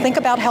because think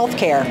about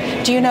healthcare.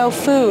 Do you know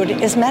food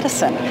is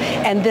medicine?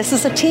 And this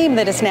is a team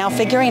that is now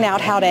figuring out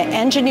how to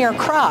engineer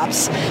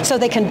crops so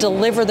they can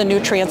deliver the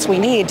nutrients we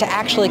need to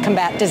actually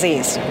combat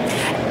disease.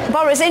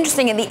 Barbara, it's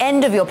interesting, at the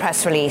end of your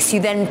press release, you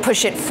then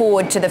push it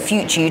forward to the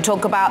future. You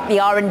talk about the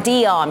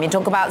R&D arm, you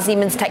talk about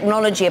Siemens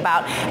technology,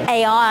 about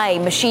AI,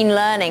 machine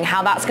learning,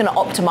 how that's going to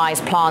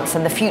optimize plants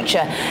in the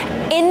future.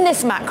 In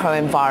this macro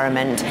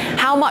environment,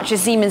 how much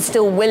is Siemens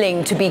still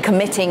willing to be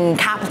committing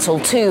capital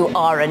to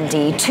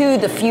R&D, to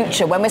the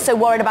future, when we're so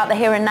worried about the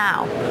here and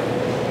now?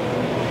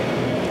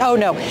 Oh,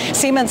 no.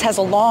 Siemens has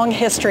a long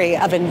history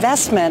of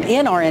investment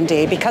in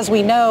R&D because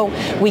we know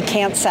we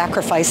can't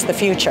sacrifice the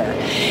future.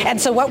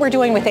 And so what we're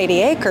doing with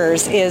 80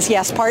 Acres is,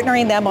 yes,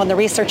 partnering them on the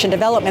research and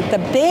development. The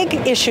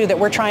big issue that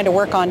we're trying to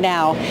work on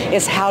now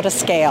is how to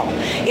scale.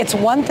 It's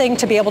one thing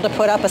to be able to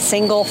put up a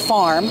single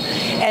farm,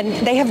 and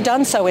they have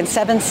done so in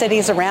 7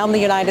 cities around the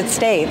United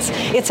States.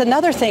 It's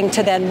another thing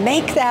to then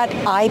make that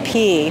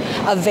IP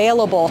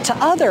available to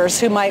others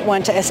who might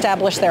want to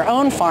establish their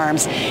own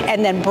farms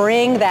and then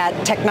bring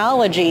that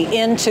technology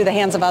into the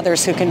hands of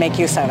others who can make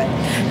use of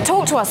it.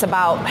 Talk to us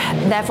about,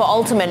 therefore,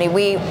 ultimately,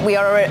 we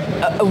are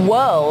a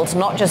world,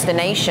 not just a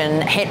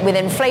nation, hit with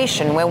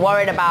inflation. We're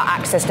worried about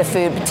access to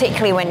food,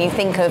 particularly when you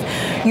think of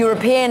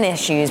European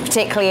issues,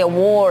 particularly a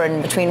war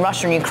between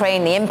Russia and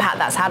Ukraine, the impact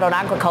that's had on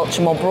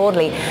agriculture more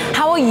broadly.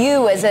 How are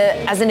you, as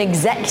an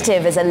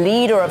executive, as a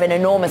leader of an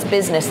enormous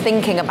business,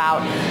 thinking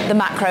about the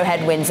macro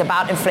headwinds,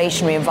 about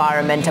inflationary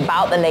environment,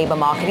 about the labor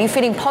market? Are you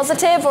feeling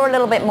positive or a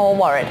little bit more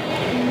worried?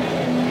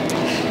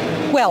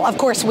 Well, of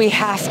course, we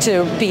have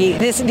to be,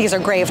 these are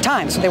grave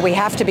times, that we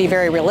have to be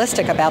very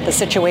realistic about the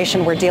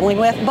situation we're dealing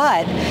with,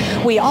 but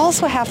we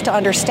also have to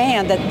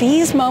understand that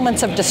these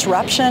moments of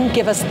disruption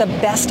give us the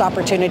best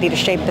opportunity to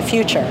shape the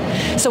future.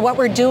 So what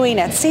we're doing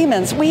at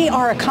Siemens, we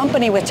are a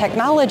company with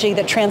technology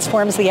that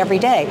transforms the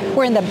everyday.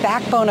 We're in the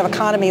backbone of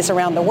economies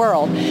around the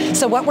world.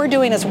 So what we're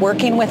doing is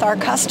working with our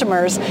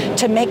customers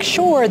to make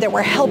sure that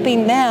we're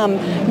helping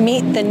them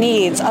meet the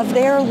needs of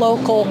their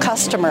local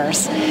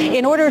customers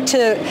in order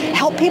to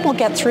help people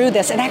get through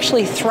this and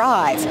actually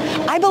thrive.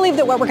 I believe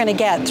that what we're going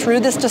to get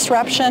through this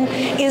disruption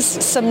is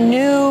some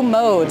new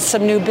modes,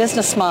 some new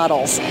business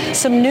models,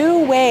 some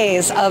new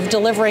ways of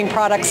delivering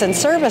products and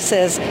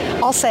services,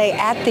 I'll say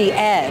at the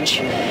edge,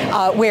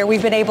 where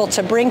we've been able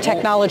to bring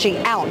technology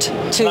out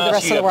to the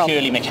rest of the world. A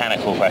purely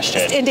mechanical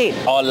question. Indeed.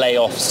 Are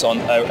layoffs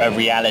a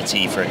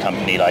reality for a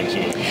company like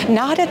you?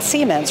 Not at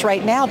Siemens.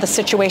 Right now, the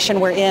situation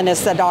we're in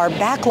is that our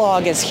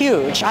backlog is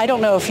huge. I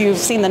don't know if you've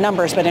seen the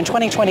numbers, but in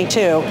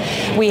 2022,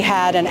 we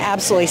had an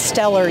absolutely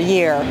stellar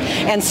year.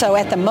 And so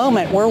at the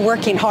moment, we're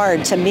working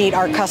hard to meet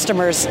our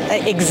customers'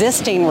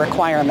 existing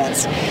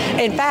requirements.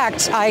 In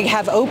fact, I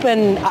have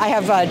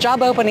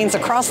job openings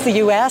across the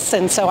U.S.,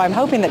 and so I'm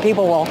hoping that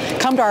people will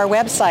come to our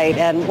website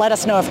and let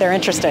us know if they're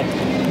interested.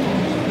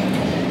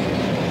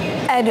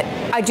 Ed,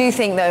 I do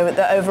think, though,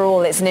 that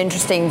overall it's an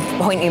interesting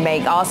point you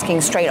make,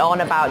 asking straight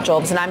on about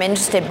jobs. And I'm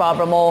interested,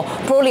 Barbara, more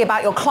broadly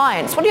about your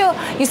clients.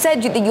 You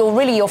said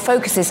that your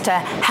focus is to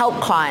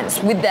help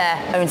clients with their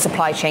own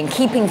supply chain,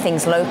 keeping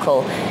things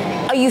local.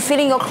 Are you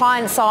feeling your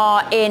clients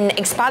are in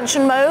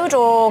expansion mode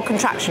or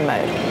contraction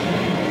mode?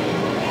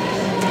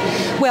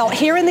 Well,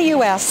 here in the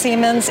U.S.,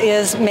 Siemens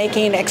is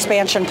making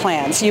expansion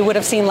plans. You would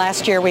have seen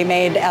last year we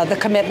made the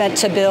commitment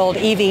to build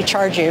EV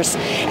chargers,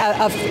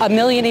 1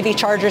 million EV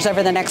chargers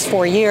over the next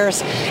 4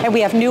 years. And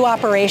we have new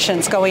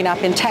operations going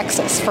up in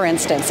Texas, for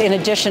instance, in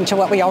addition to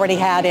what we already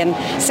had in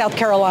South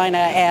Carolina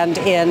and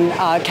in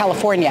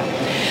California.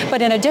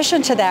 But in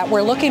addition to that,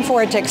 we're looking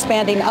forward to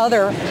expanding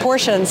other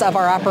portions of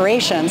our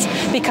operations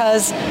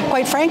because,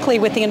 quite frankly,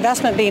 with the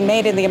investment being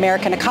made in the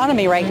American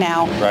economy right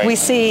now, we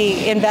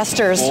see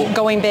investors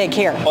going big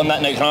here. On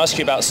that note, can I ask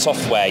you about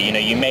software?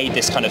 You made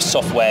this kind of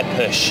software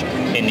push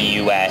in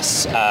the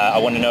US. I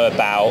want to know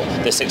about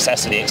the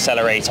success of the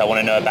accelerator. I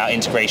want to know about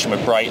integration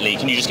with Brightly.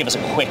 Can you just give us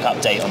a quick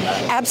update on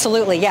that?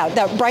 Absolutely, yeah.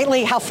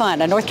 Brightly, how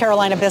fun, a North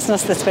Carolina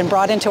business that's been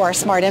brought into our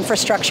smart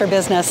infrastructure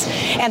business.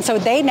 And so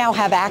they now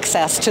have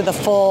access to the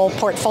full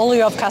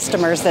portfolio of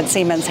customers that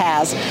Siemens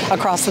has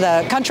across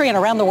the country and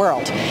around the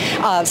world.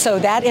 So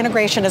that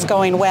integration is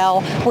going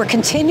well. We're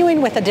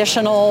continuing with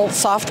additional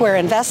software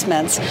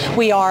investments.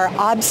 We are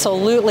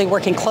absolutely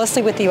working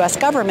closely with the U.S.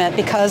 government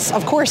because,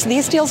 of course,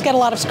 these deals get a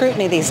lot of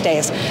scrutiny these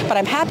days. But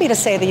I'm happy to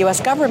say the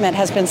U.S. government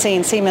has been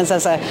seeing Siemens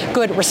as a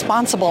good,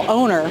 responsible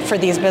owner for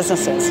these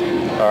businesses.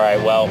 All right,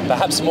 well,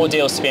 perhaps more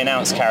deals to be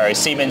announced, Caro.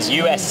 Siemens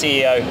US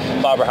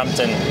CEO Barbara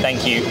Hampton,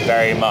 thank you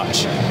very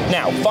much.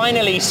 Now,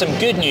 finally, some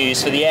good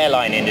news for the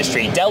airline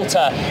industry.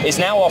 Delta is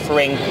now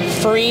offering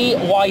free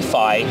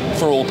Wi-Fi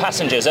for all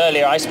passengers.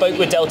 Earlier, I spoke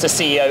with Delta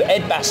CEO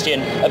Ed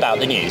Bastian about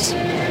the news.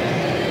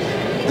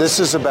 This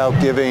is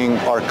about giving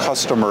our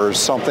customers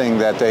something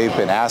that they've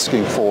been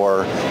asking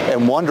for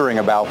and wondering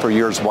about for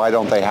years. Why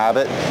don't they have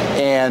it?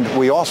 And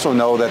we also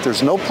know that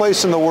there's no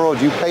place in the world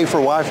you pay for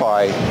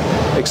Wi-Fi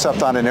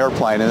except on an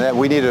airplane, and that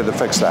we needed to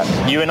fix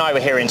that. You and I were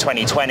here in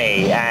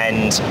 2020,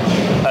 and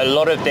a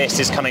lot of this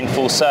is coming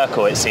full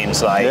circle, it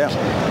seems like,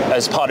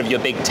 as part of your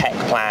big tech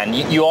plan.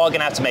 You are going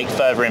to have to make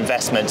further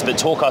investments, but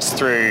talk us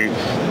through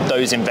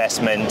those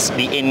investments,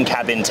 the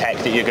in-cabin tech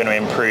that you're going to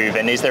improve,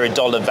 and is there a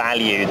dollar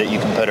value that you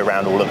can put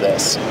around all of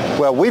this?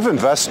 Well, we've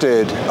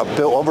invested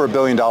over $1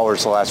 billion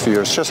the last few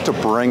years just to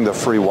bring the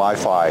free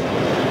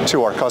Wi-Fi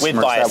to our customers.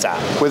 With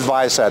Viasat. With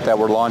Viasat that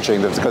we're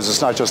launching, because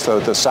it's not just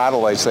the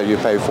satellites that you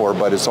pay for,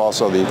 but it's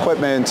also the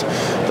equipment,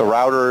 the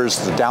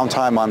routers, the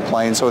downtime on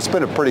planes. So it's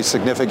been a pretty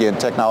significant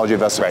technology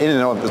investment in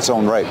and of its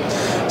own right.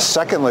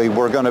 Secondly,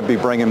 we're going to be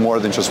bringing more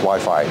than just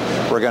Wi-Fi.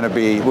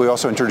 We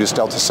also introduced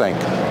Delta Sync,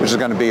 which is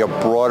going to be a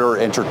broader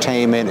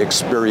entertainment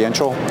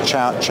experiential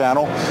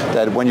channel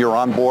that when you're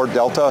on board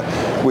Delta,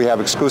 we have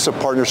exclusive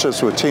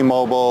partnerships with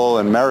T-Mobile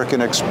and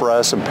American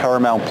Express and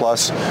Paramount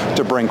Plus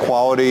to bring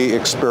quality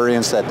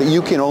experience that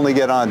you can only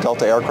get on a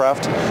Delta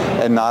aircraft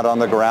and not on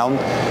the ground.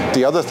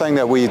 The other thing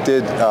that we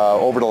did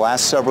over the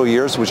last several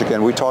years, which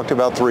again we talked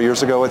about 3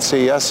 years ago at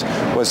CES,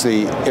 was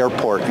the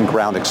airport and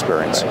ground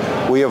experience.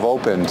 We have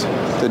opened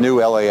the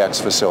new LAX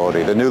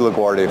facility, the new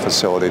LaGuardia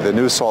facility, the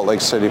new Salt Lake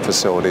City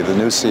facility, the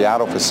new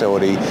Seattle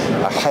facility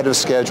ahead of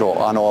schedule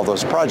on all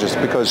those projects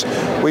because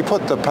we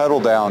put the pedal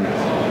down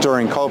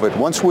during COVID.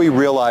 Once we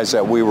realized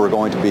that we were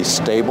going to be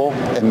stable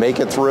and make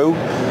it through,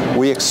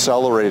 we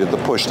accelerated the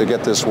push to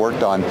get this work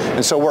done.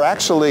 And so we're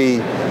actually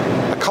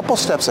a couple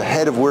steps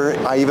ahead of where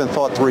I even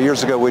thought 3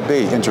 years ago we'd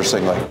be,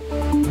 interestingly.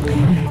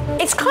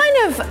 It's kind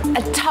of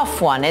a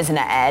tough one, isn't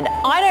it, Ed?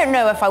 I don't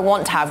know if I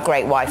want to have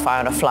great Wi-Fi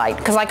on a flight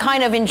because I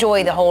kind of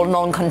enjoy the whole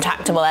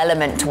non-contactable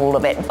element to all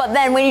of it. But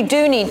then when you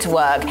do need to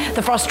work,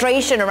 the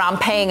frustration around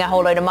paying a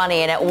whole load of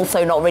money and it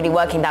also not really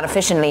working that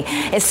efficiently,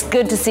 it's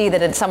good to see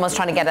that someone's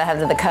trying to get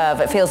ahead of the curve.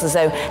 It feels as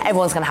though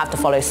everyone's going to have to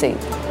follow suit.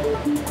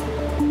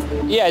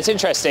 Yeah, it's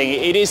interesting.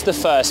 It is the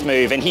first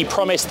move, and he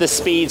promised the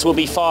speeds will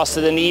be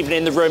faster than even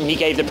in the room he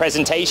gave the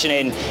presentation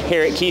in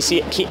here at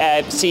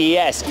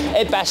CES.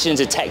 Ed Bastian's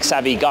a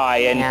tech-savvy guy,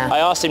 and I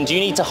asked him, do you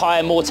need to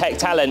hire more tech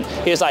talent?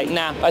 He was like,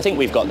 nah, I think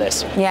we've got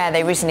this. Yeah,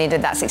 they recently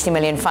did that 60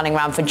 million funding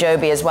round for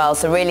Joby as well,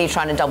 so really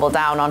trying to double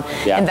down on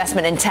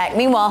investment in tech.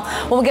 Meanwhile,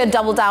 we're going to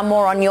double down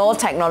more on your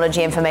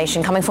technology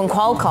information coming from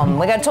Qualcomm.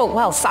 We're going to talk,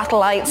 well,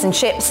 satellites and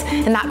chips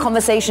in that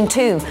conversation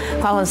too.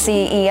 Qualcomm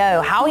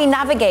CEO, how he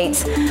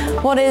navigates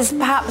what is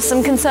perhaps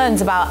some concerns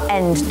about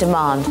end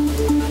demand.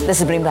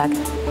 This is Bloomberg.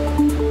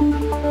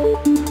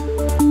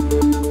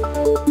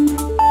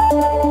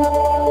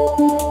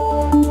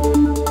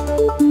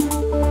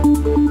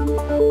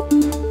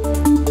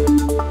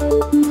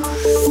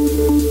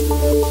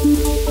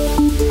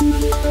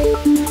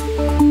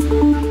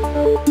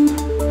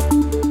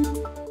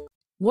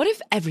 What if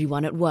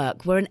everyone at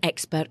work were an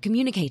expert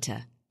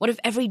communicator? What if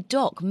every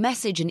doc,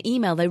 message, and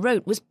email they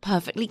wrote was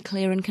perfectly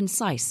clear and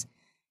concise?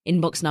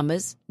 Inbox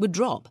numbers would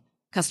drop,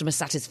 customer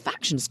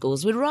satisfaction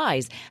scores would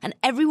rise, and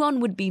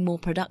everyone would be more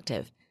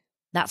productive.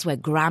 That's where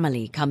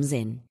Grammarly comes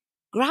in.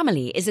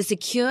 Grammarly is a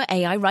secure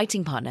AI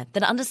writing partner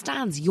that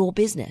understands your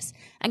business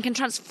and can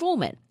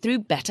transform it through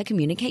better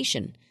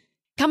communication.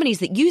 Companies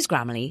that use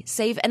Grammarly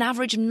save an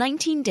average of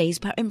 19 days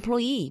per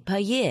employee per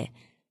year.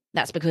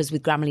 That's because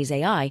with Grammarly's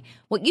AI,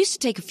 what used to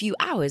take a few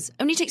hours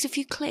only takes a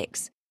few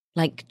clicks,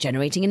 like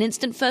generating an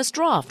instant first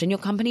draft in your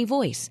company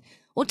voice,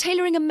 or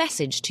tailoring a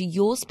message to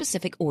your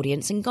specific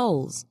audience and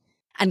goals.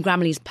 And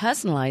Grammarly's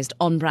personalized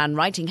on-brand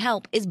writing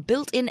help is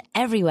built in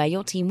everywhere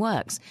your team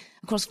works,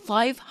 across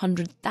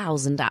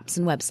 500,000 apps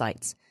and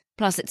websites.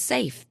 Plus, it's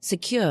safe,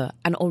 secure,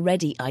 and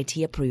already IT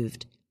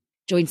approved.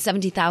 Join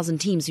 70,000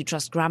 teams who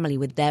trust Grammarly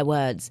with their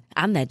words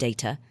and their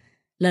data.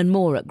 Learn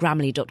more at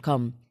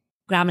Grammarly.com.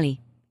 Grammarly.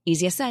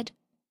 Easier said,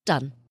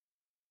 done.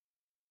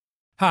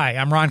 Hi,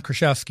 I'm Ron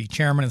Kraszewski,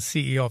 Chairman and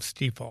CEO of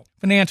Stifel.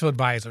 Financial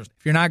advisors,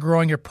 if you're not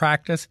growing your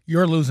practice,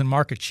 you're losing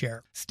market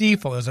share.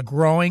 Stifel is a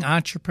growing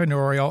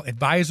entrepreneurial,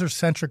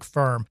 advisor-centric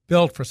firm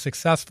built for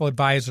successful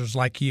advisors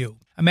like you.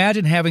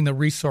 Imagine having the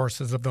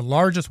resources of the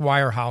largest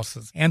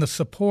wirehouses and the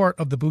support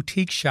of the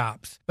boutique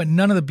shops, but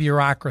none of the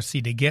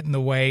bureaucracy to get in the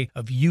way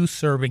of you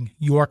serving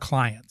your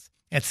clients.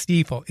 At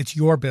Stifel, it's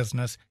your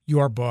business,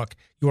 your book,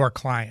 your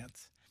clients.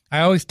 I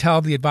always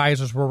tell the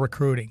advisors we're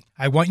recruiting,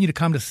 I want you to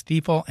come to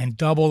Stifel and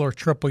double or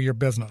triple your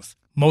business.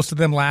 Most of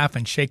them laugh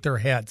and shake their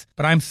heads,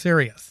 but I'm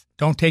serious.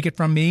 Don't take it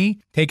from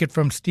me. Take it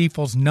from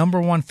Stifel's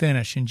 #1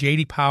 finish in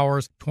J.D.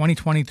 Power's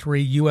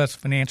 2023 U.S.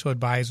 Financial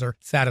Advisor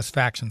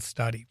Satisfaction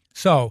Study.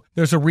 So,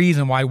 there's a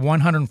reason why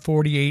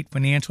 148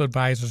 financial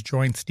advisors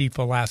joined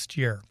Stifel last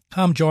year.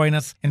 Come join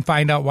us and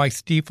find out why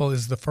Stifel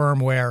is the firm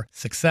where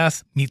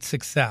success meets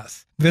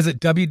success. Visit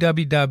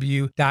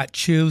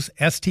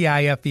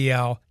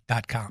www.choosestifel.com.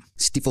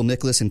 Stifel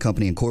Nicholas and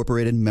Company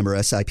Incorporated, member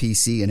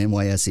SIPC and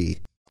NYSE.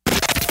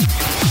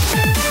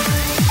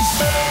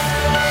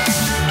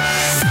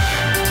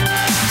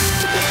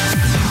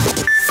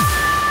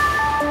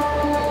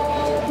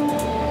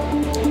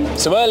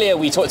 So earlier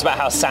we talked about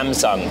how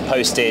Samsung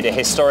posted a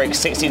historic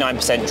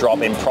 69%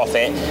 drop in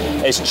profit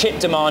as chip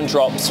demand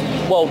drops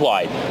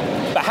worldwide.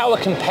 But how are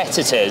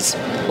competitors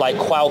like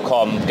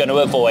Qualcomm going to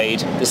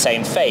avoid the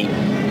same fate?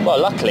 Well,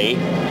 luckily,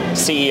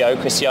 CEO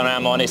Cristiano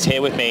Amon is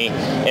here with me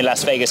in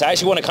Las Vegas. I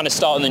actually want to kind of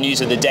start on the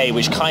news of the day,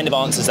 which kind of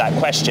answers that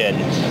question.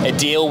 A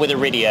deal with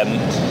Iridium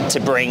to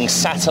bring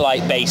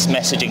satellite-based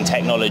messaging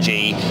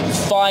technology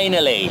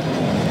finally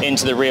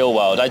into the real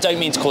world. I don't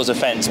mean to cause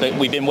offense, but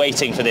we've been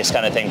waiting for this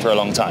kind of thing for a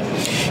long time.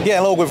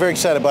 Yeah, look, we're very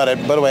excited about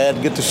it. By the way,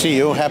 Ed, good to see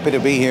you. Happy to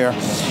be here.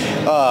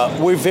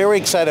 We're very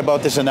excited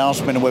about this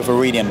announcement with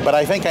Iridium, but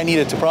I think I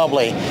needed to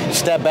probably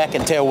step back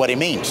and tell what it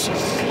means.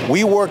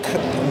 We work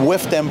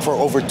with them for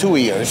over 2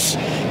 years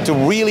to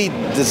really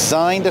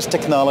design this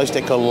technology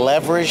that could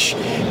leverage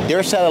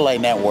their satellite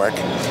network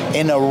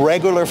in a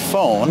regular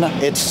phone.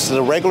 It's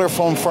the regular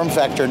phone form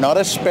factor, not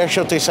a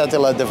specialty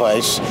satellite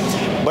device,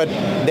 but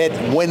that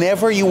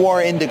whenever you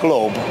are in the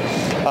globe,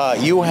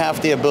 you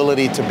have the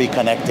ability to be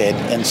connected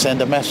and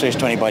send a message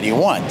to anybody you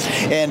want.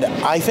 And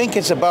I think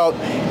it's about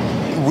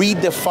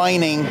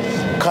redefining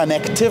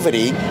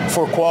connectivity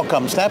for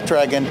Qualcomm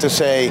Snapdragon to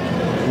say,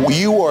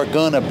 you are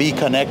going to be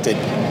connected,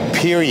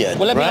 period.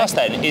 Well, let me ask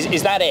then,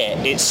 is that it?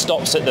 It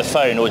stops at the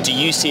phone, or do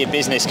you see a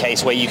business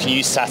case where you can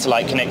use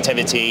satellite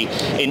connectivity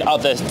in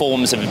other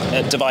forms of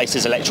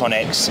devices,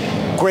 electronics?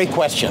 Great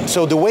question.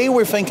 So the way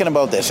we're thinking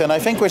about this, and I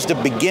think it's the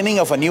beginning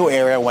of a new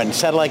era when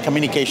satellite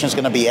communication is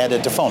going to be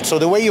added to phones. So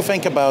the way you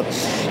think about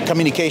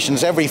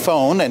communications, every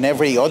phone and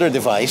every other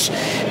device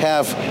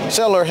have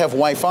cellular, have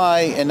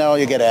Wi-Fi, and now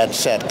you get add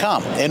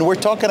SATCOM. And we're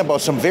talking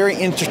about some very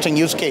interesting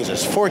use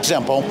cases. For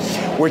example,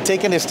 we're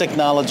taking this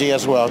technology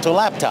as well to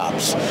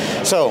laptops.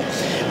 So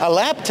a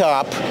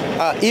laptop,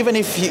 even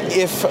if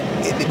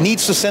it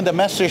needs to send a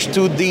message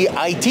to the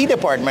IT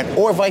department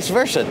or vice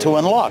versa to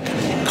unlock.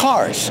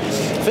 Cars.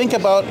 Think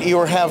about you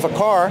have a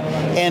car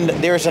and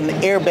there's an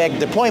airbag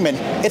deployment.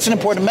 It's an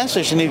important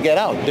message you need to get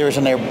out. There's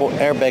an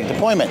airbag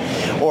deployment.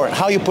 Or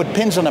how you put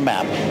pins on a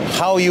map,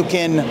 how you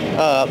can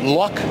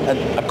lock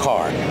a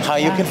car, how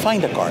you can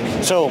find a car.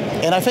 So,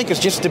 and I think it's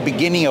just the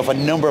beginning of a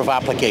number of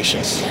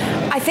applications.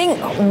 I think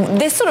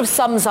this sort of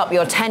sums up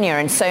your tenure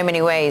in so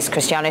many ways,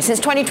 Cristiano. Since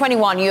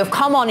 2021, you have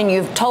come on and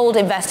you've told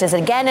investors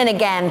again and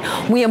again,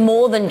 we are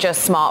more than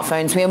just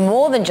smartphones, we are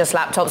more than just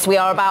laptops, we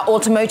are about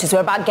automotives, we're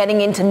about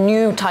getting into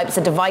new types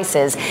of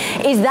devices.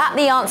 Is that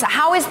the answer?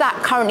 How is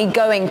that currently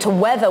going to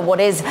weather what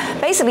is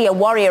basically a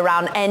worry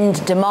around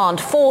end demand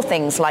for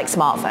things like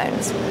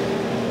smartphones?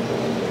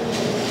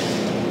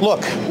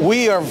 Look,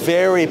 we are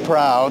very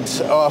proud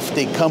of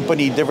the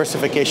company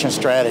diversification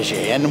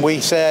strategy, and we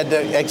said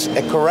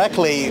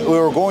correctly we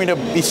were going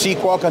to see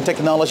Qualcomm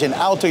technology in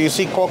auto. You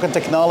see Qualcomm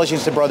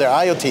technologies in broader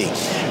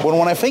IoT. But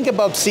when I think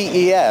about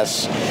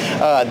CES,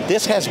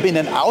 this has been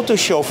an auto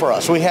show for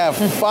us. We have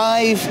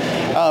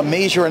 5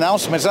 major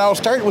announcements. And I'll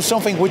start with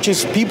something which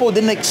is people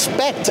didn't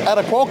expect out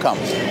of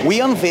Qualcomm.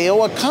 We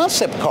unveil a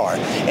concept car,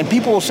 and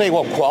people will say,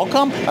 well,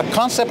 Qualcomm, a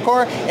concept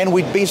car? And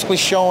we're basically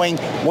showing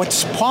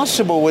what's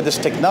possible with this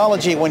technology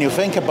when you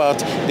think about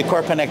the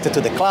car connected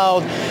to the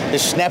cloud, the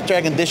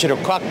Snapdragon digital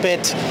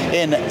cockpit,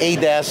 and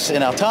ADAS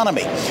and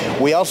autonomy.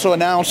 We also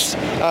announced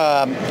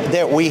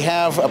that we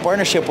have a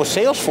partnership with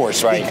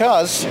Salesforce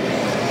because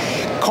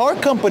car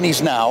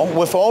companies now,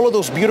 with all of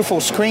those beautiful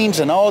screens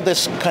and all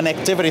this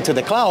connectivity to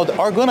the cloud,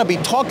 are going to be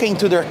talking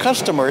to their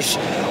customers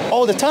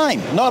all the time,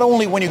 not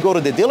only when you go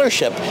to the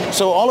dealership.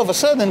 So all of a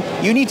sudden,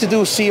 you need to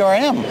do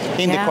CRM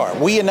in the car.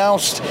 We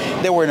announced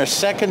that we're in a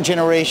second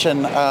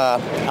generation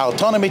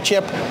autonomy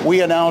chip. We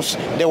announced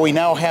that we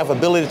now have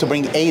ability to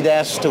bring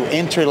ADAS to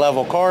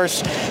entry-level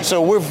cars. So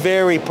we're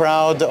very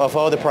proud of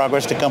all the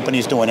progress the company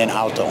is doing in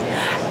auto.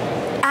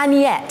 And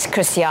yet,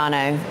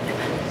 Cristiano,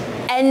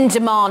 end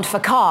demand for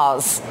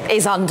cars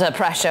is under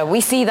pressure. We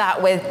see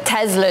that with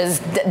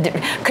Tesla's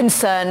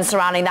concerns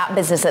surrounding that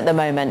business at the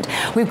moment.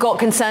 We've got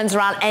concerns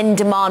around end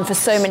demand for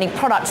so many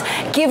products.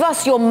 Give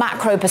us your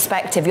macro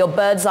perspective, your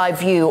bird's eye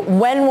view.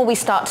 When will we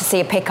start to see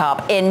a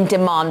pickup in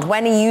demand?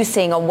 When are you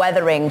seeing a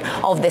weathering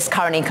of this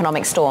current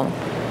economic storm?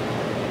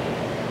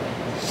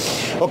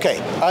 Okay,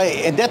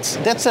 and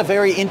that's a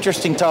very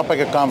interesting topic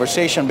of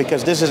conversation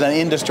because this is an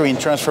industry in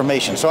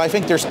transformation. So I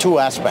think there's 2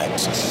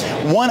 aspects.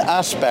 One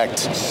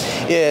aspect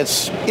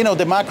is,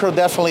 the macro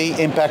definitely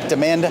impact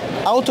demand.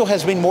 Auto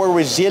has been more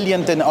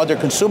resilient than other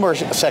consumer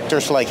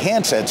sectors like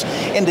handsets,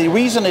 and the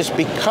reason is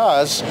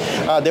because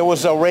there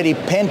was already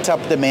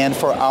pent-up demand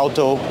for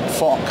auto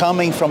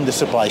coming from the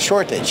supply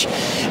shortage.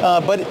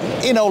 But,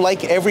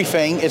 like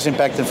everything is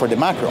impacted for the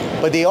macro.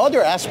 But the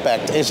other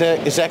aspect is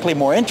exactly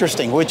more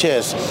interesting, which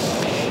is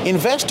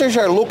investors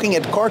are looking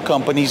at car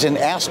companies and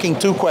asking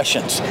 2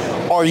 questions.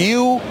 Are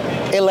you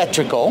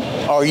electrical?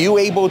 Are you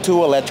able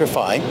to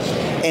electrify?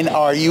 And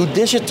are you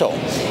digital?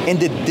 And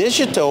the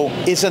digital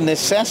is a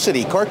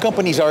necessity. Car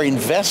companies are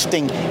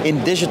investing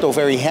in digital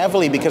very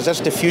heavily because that's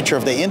the future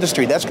of the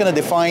industry. That's going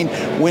to define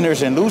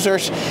winners and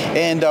losers.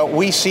 And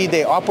we see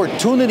the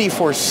opportunity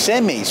for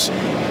semis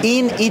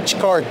in each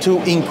car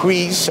to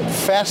increase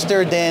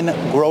faster than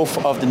growth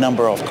of the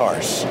number of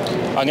cars.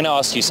 I'm going to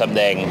ask you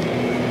something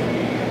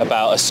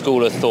about a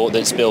school of thought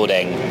that's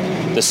building.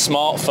 The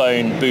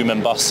smartphone boom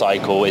and bust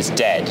cycle is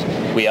dead.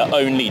 We are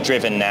only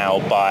driven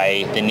now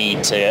by the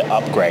need to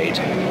upgrade.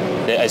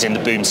 As in the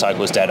boom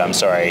cycle is dead, I'm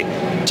sorry.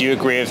 Do you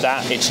agree with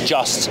that? It's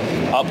just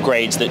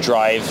upgrades that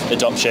drive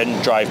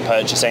adoption, drive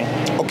purchasing?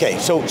 Okay,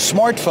 so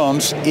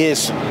smartphones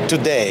is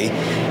today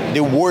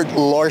the world's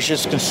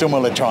largest consumer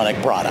electronic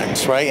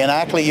products, right? And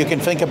actually you can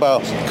think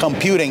about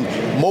computing,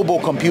 mobile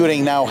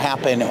computing now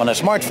happen on a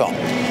smartphone.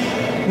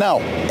 Now,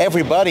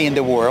 everybody in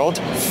the world,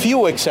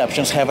 few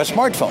exceptions, have a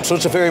smartphone. So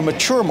it's a very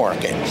mature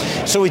market.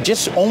 So it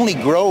just only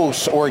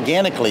grows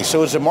organically.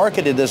 So it's a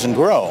market that doesn't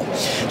grow.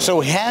 So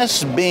it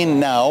has been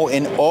now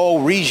in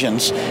all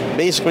regions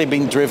basically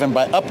being driven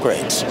by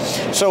upgrades.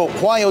 So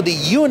while the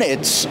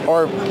units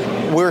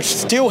we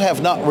still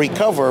have not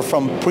recovered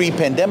from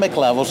pre-pandemic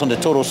levels on the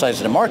total size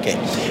of the market,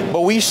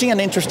 but we see an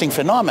interesting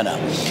phenomenon.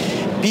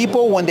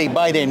 People, when they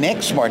buy their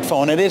next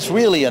smartphone, it is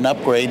really an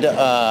upgrade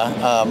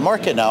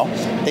market now.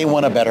 They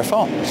want a better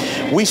phone.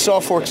 We saw,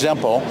 for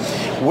example,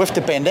 with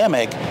the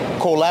pandemic,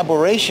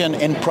 collaboration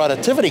and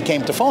productivity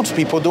came to phones.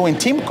 People doing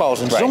team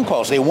calls and Zoom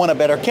calls. They want a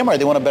better camera.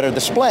 They want a better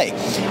display.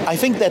 I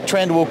think that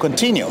trend will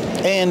continue.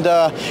 And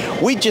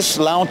we just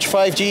launched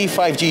 5G.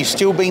 5G is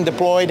still being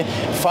deployed.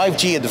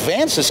 5G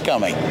Advanced is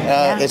coming.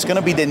 It's going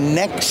to be the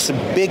next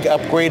big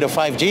upgrade of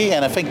 5G,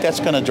 and I think that's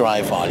going to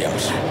drive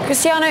volumes.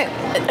 Cristiano,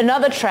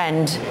 another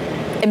trend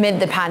amid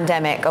the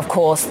pandemic, of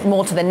course,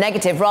 more to the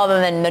negative rather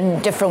than the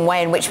different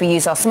way in which we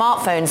use our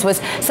smartphones, was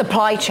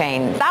supply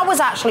chain. That was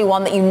actually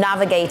one that you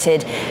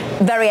navigated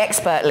very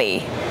expertly,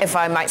 if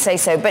I might say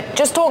so. But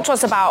just talk to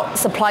us about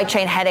supply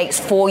chain headaches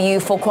for you,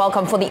 for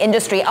Qualcomm, for the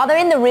industry. Are they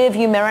in the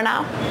rearview mirror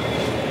now?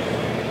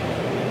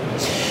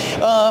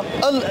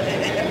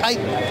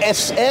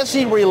 As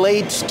it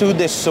relates to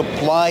the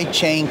supply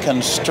chain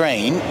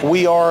constraint,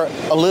 we are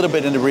a little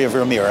bit in the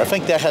rearview mirror. I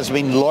think that has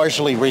been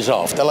largely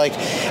resolved. Like,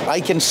 I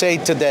can say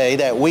today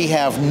that we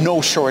have no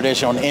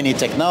shortage on any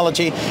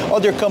technology.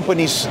 Other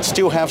companies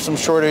still have some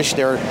shortage.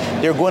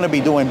 They're going to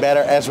be doing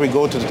better as we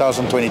go to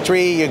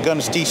 2023. You're going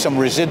to see some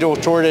residual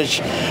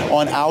shortage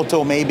on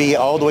auto maybe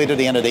all the way to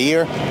the end of the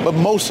year, but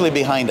mostly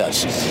behind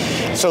us.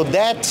 So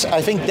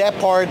I think that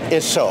part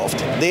is solved.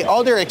 The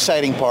other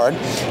exciting part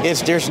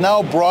is there's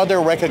now broader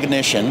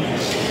recognition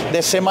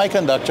that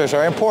semiconductors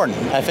are important.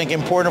 I think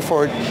important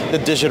for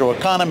the digital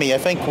economy. I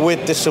think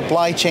with the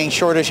supply chain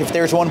shortage, if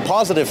there's one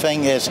positive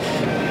thing is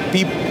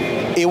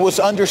it was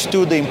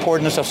understood the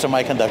importance of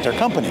semiconductor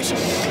companies.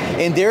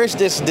 And there's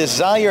this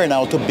desire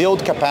now to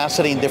build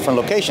capacity in different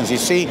locations. You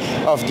see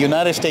of the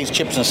United States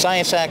Chips and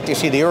Science Act, you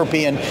see the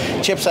European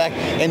Chips Act,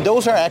 and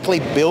those are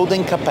actually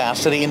building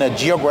capacity in a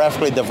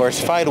geographically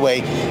diversified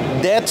way.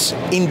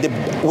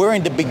 We're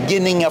in the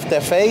beginning of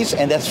that phase,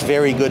 and that's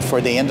very good for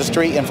the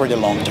industry and for the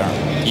long term.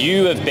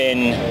 You have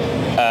been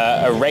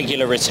a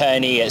regular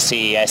returnee at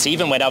CES,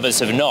 even when others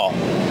have not.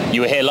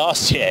 You were here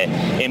last year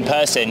in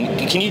person.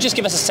 Can you just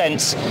give us a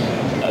sense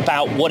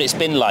about what it's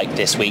been like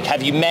this week?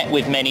 Have you met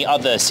with many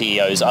other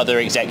CEOs, other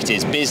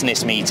executives,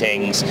 business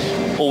meetings,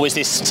 or was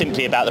this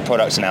simply about the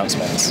product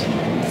announcements?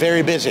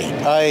 Very busy.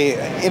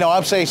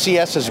 I'd say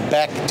CES is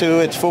back to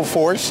its full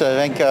force.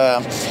 I think,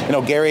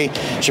 Gary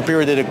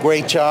Shapiro did a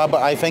great job.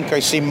 I think I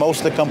see most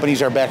of the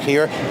companies are back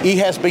here. He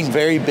has been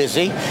very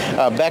busy,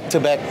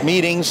 back-to-back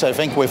meetings, I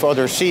think, with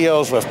other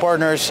CEOs, with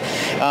partners.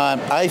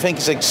 I think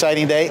it's an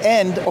exciting day.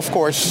 And, of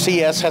course,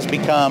 CES has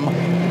become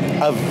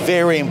a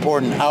very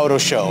important auto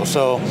show.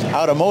 So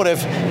automotive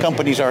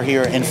companies are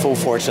here in full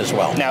force as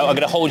well. Now, I'm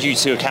going to hold you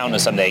to account of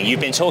something. You've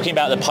been talking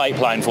about the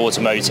pipeline for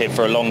automotive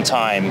for a long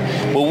time.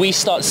 Will we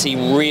start to see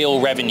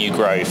real revenue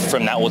growth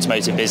from that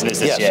automotive business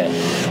this year?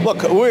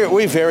 Look,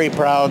 we're very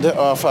proud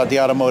of the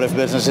automotive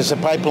business. It's a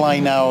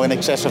pipeline now in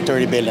excess of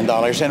 $30 billion.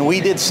 And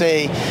we did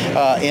say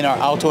in our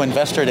Auto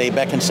Investor Day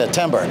back in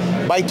September,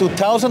 by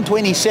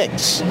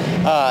 2026,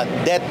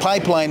 that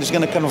pipeline is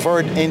going to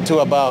convert into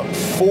about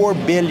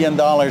 $4 billion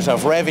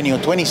of revenue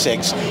in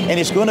 26, and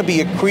it's going to be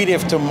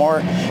accretive to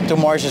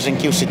margins in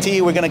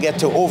QCT. We're going to get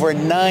to over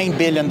 $9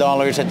 billion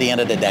at the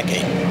end of the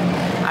decade.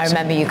 I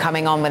remember you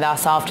coming on with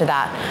us after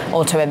that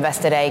Auto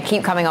Investor Day.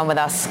 Keep coming on with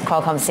us,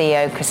 Qualcomm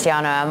CEO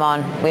Cristiano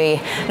Amon. We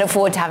look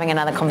forward to having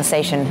another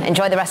conversation.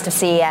 Enjoy the rest of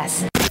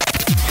CES.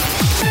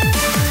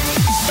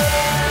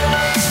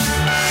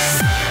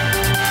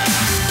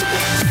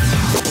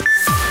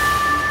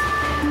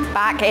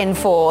 Back in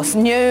force.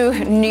 New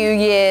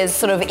Year's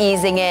sort of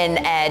easing in,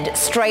 Ed,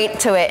 straight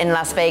to it in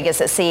Las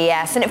Vegas at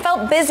CES. And it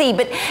felt busy,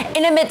 but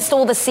in amidst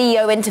all the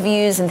CEO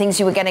interviews and things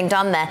you were getting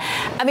done there,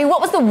 I mean,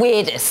 what was the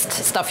weirdest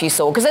stuff you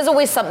saw? Because there's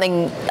always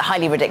something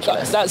highly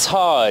ridiculous. That's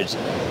hard.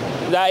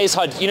 That is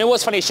hard. You know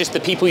what's funny? It's just the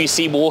people you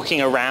see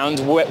walking around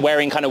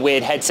wearing kind of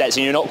weird headsets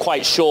and you're not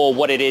quite sure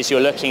what it is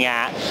you're looking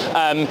at.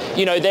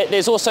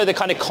 There's also the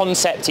kind of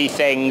concept-y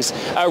things.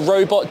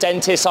 Robot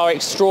dentists, our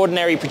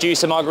extraordinary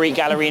producer Marguerite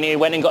Gallerini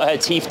went and got her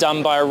teeth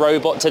done by a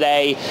robot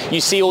today.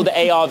 You see all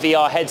the AR,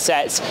 VR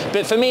headsets.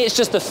 But for me, it's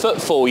just the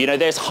footfall.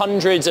 There's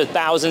hundreds of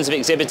thousands of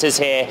exhibitors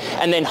here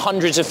and then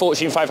hundreds of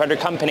Fortune 500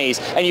 companies.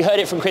 And you heard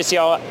it from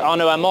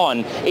Cristiano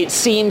Amon. It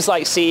seems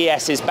like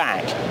CES is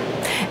back.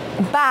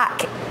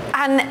 Back.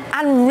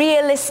 And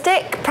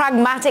realistic,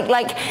 pragmatic,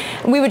 like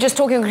we were just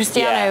talking with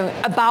Cristiano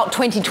about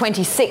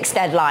 2026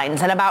 deadlines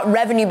and about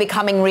revenue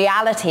becoming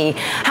reality.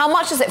 How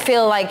much does it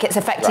feel like it's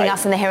affecting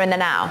us in the here and the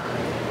now?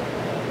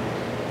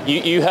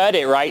 You heard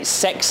it right,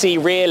 sexy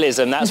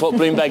realism. That's what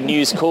Bloomberg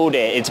News called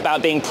it. It's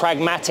about being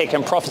pragmatic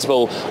and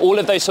profitable. All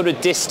of those sort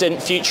of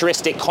distant,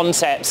 futuristic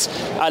concepts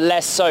are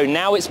less so.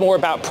 Now it's more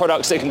about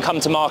products that can come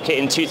to market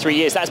in 2-3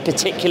 years. That's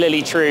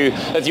particularly true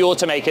of the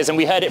automakers. And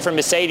we heard it from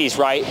Mercedes,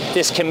 right?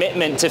 This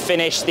commitment to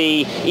finish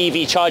the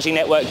EV charging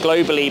network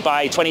globally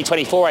by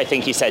 2024, I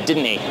think he said,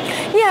 didn't he?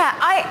 Yeah,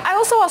 I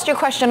also asked you a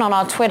question on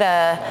our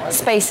Twitter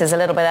Spaces a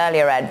little bit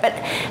earlier, Ed. But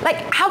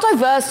how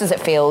diverse does it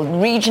feel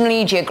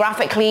regionally,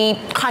 geographically?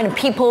 Kind of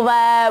people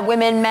there,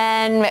 women,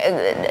 men,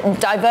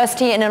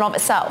 diversity in and of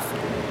itself?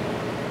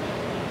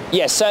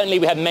 Yes, certainly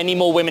we have many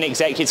more women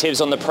executives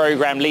on the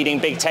program leading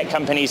big tech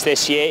companies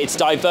this year. It's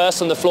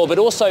diverse on the floor, but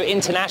also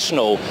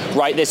international,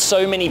 right? There's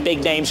so many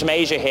big names from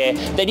Asia here.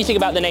 Then you think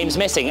about the names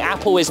missing.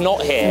 Apple is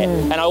not here,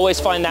 and I always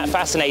find that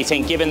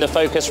fascinating given the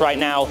focus right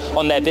now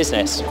on their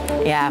business.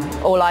 Yeah,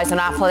 all eyes on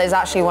Apple is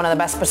actually one of the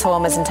best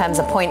performers in terms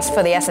of points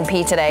for the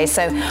S&P today.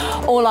 So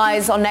all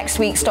eyes on next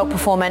week's stock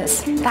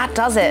performance. That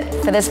does it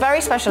for this very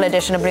special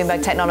edition of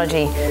Bloomberg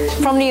Technology.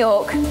 From New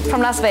York,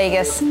 from Las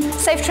Vegas,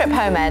 safe trip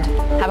home, Ed.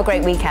 Have a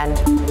great weekend.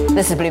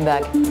 This is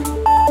Bloomberg.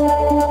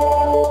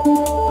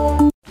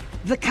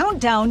 The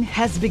countdown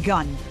has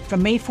begun.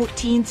 From May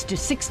 14th to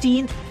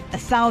 16th,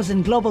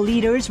 1,000 global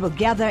leaders will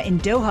gather in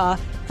Doha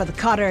for the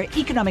Qatar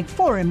Economic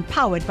Forum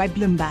powered by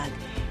Bloomberg.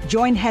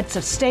 Join heads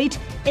of state,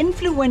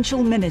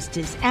 influential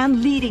ministers,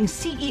 and leading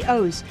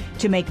CEOs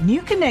to make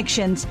new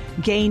connections,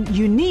 gain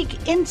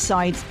unique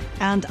insights,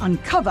 and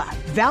uncover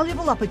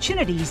valuable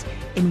opportunities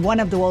in one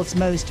of the world's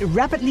most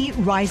rapidly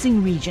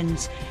rising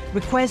regions.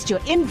 Request your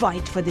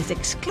invite for this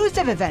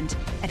exclusive event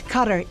at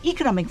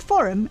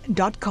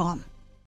QatarEconomicForum.com.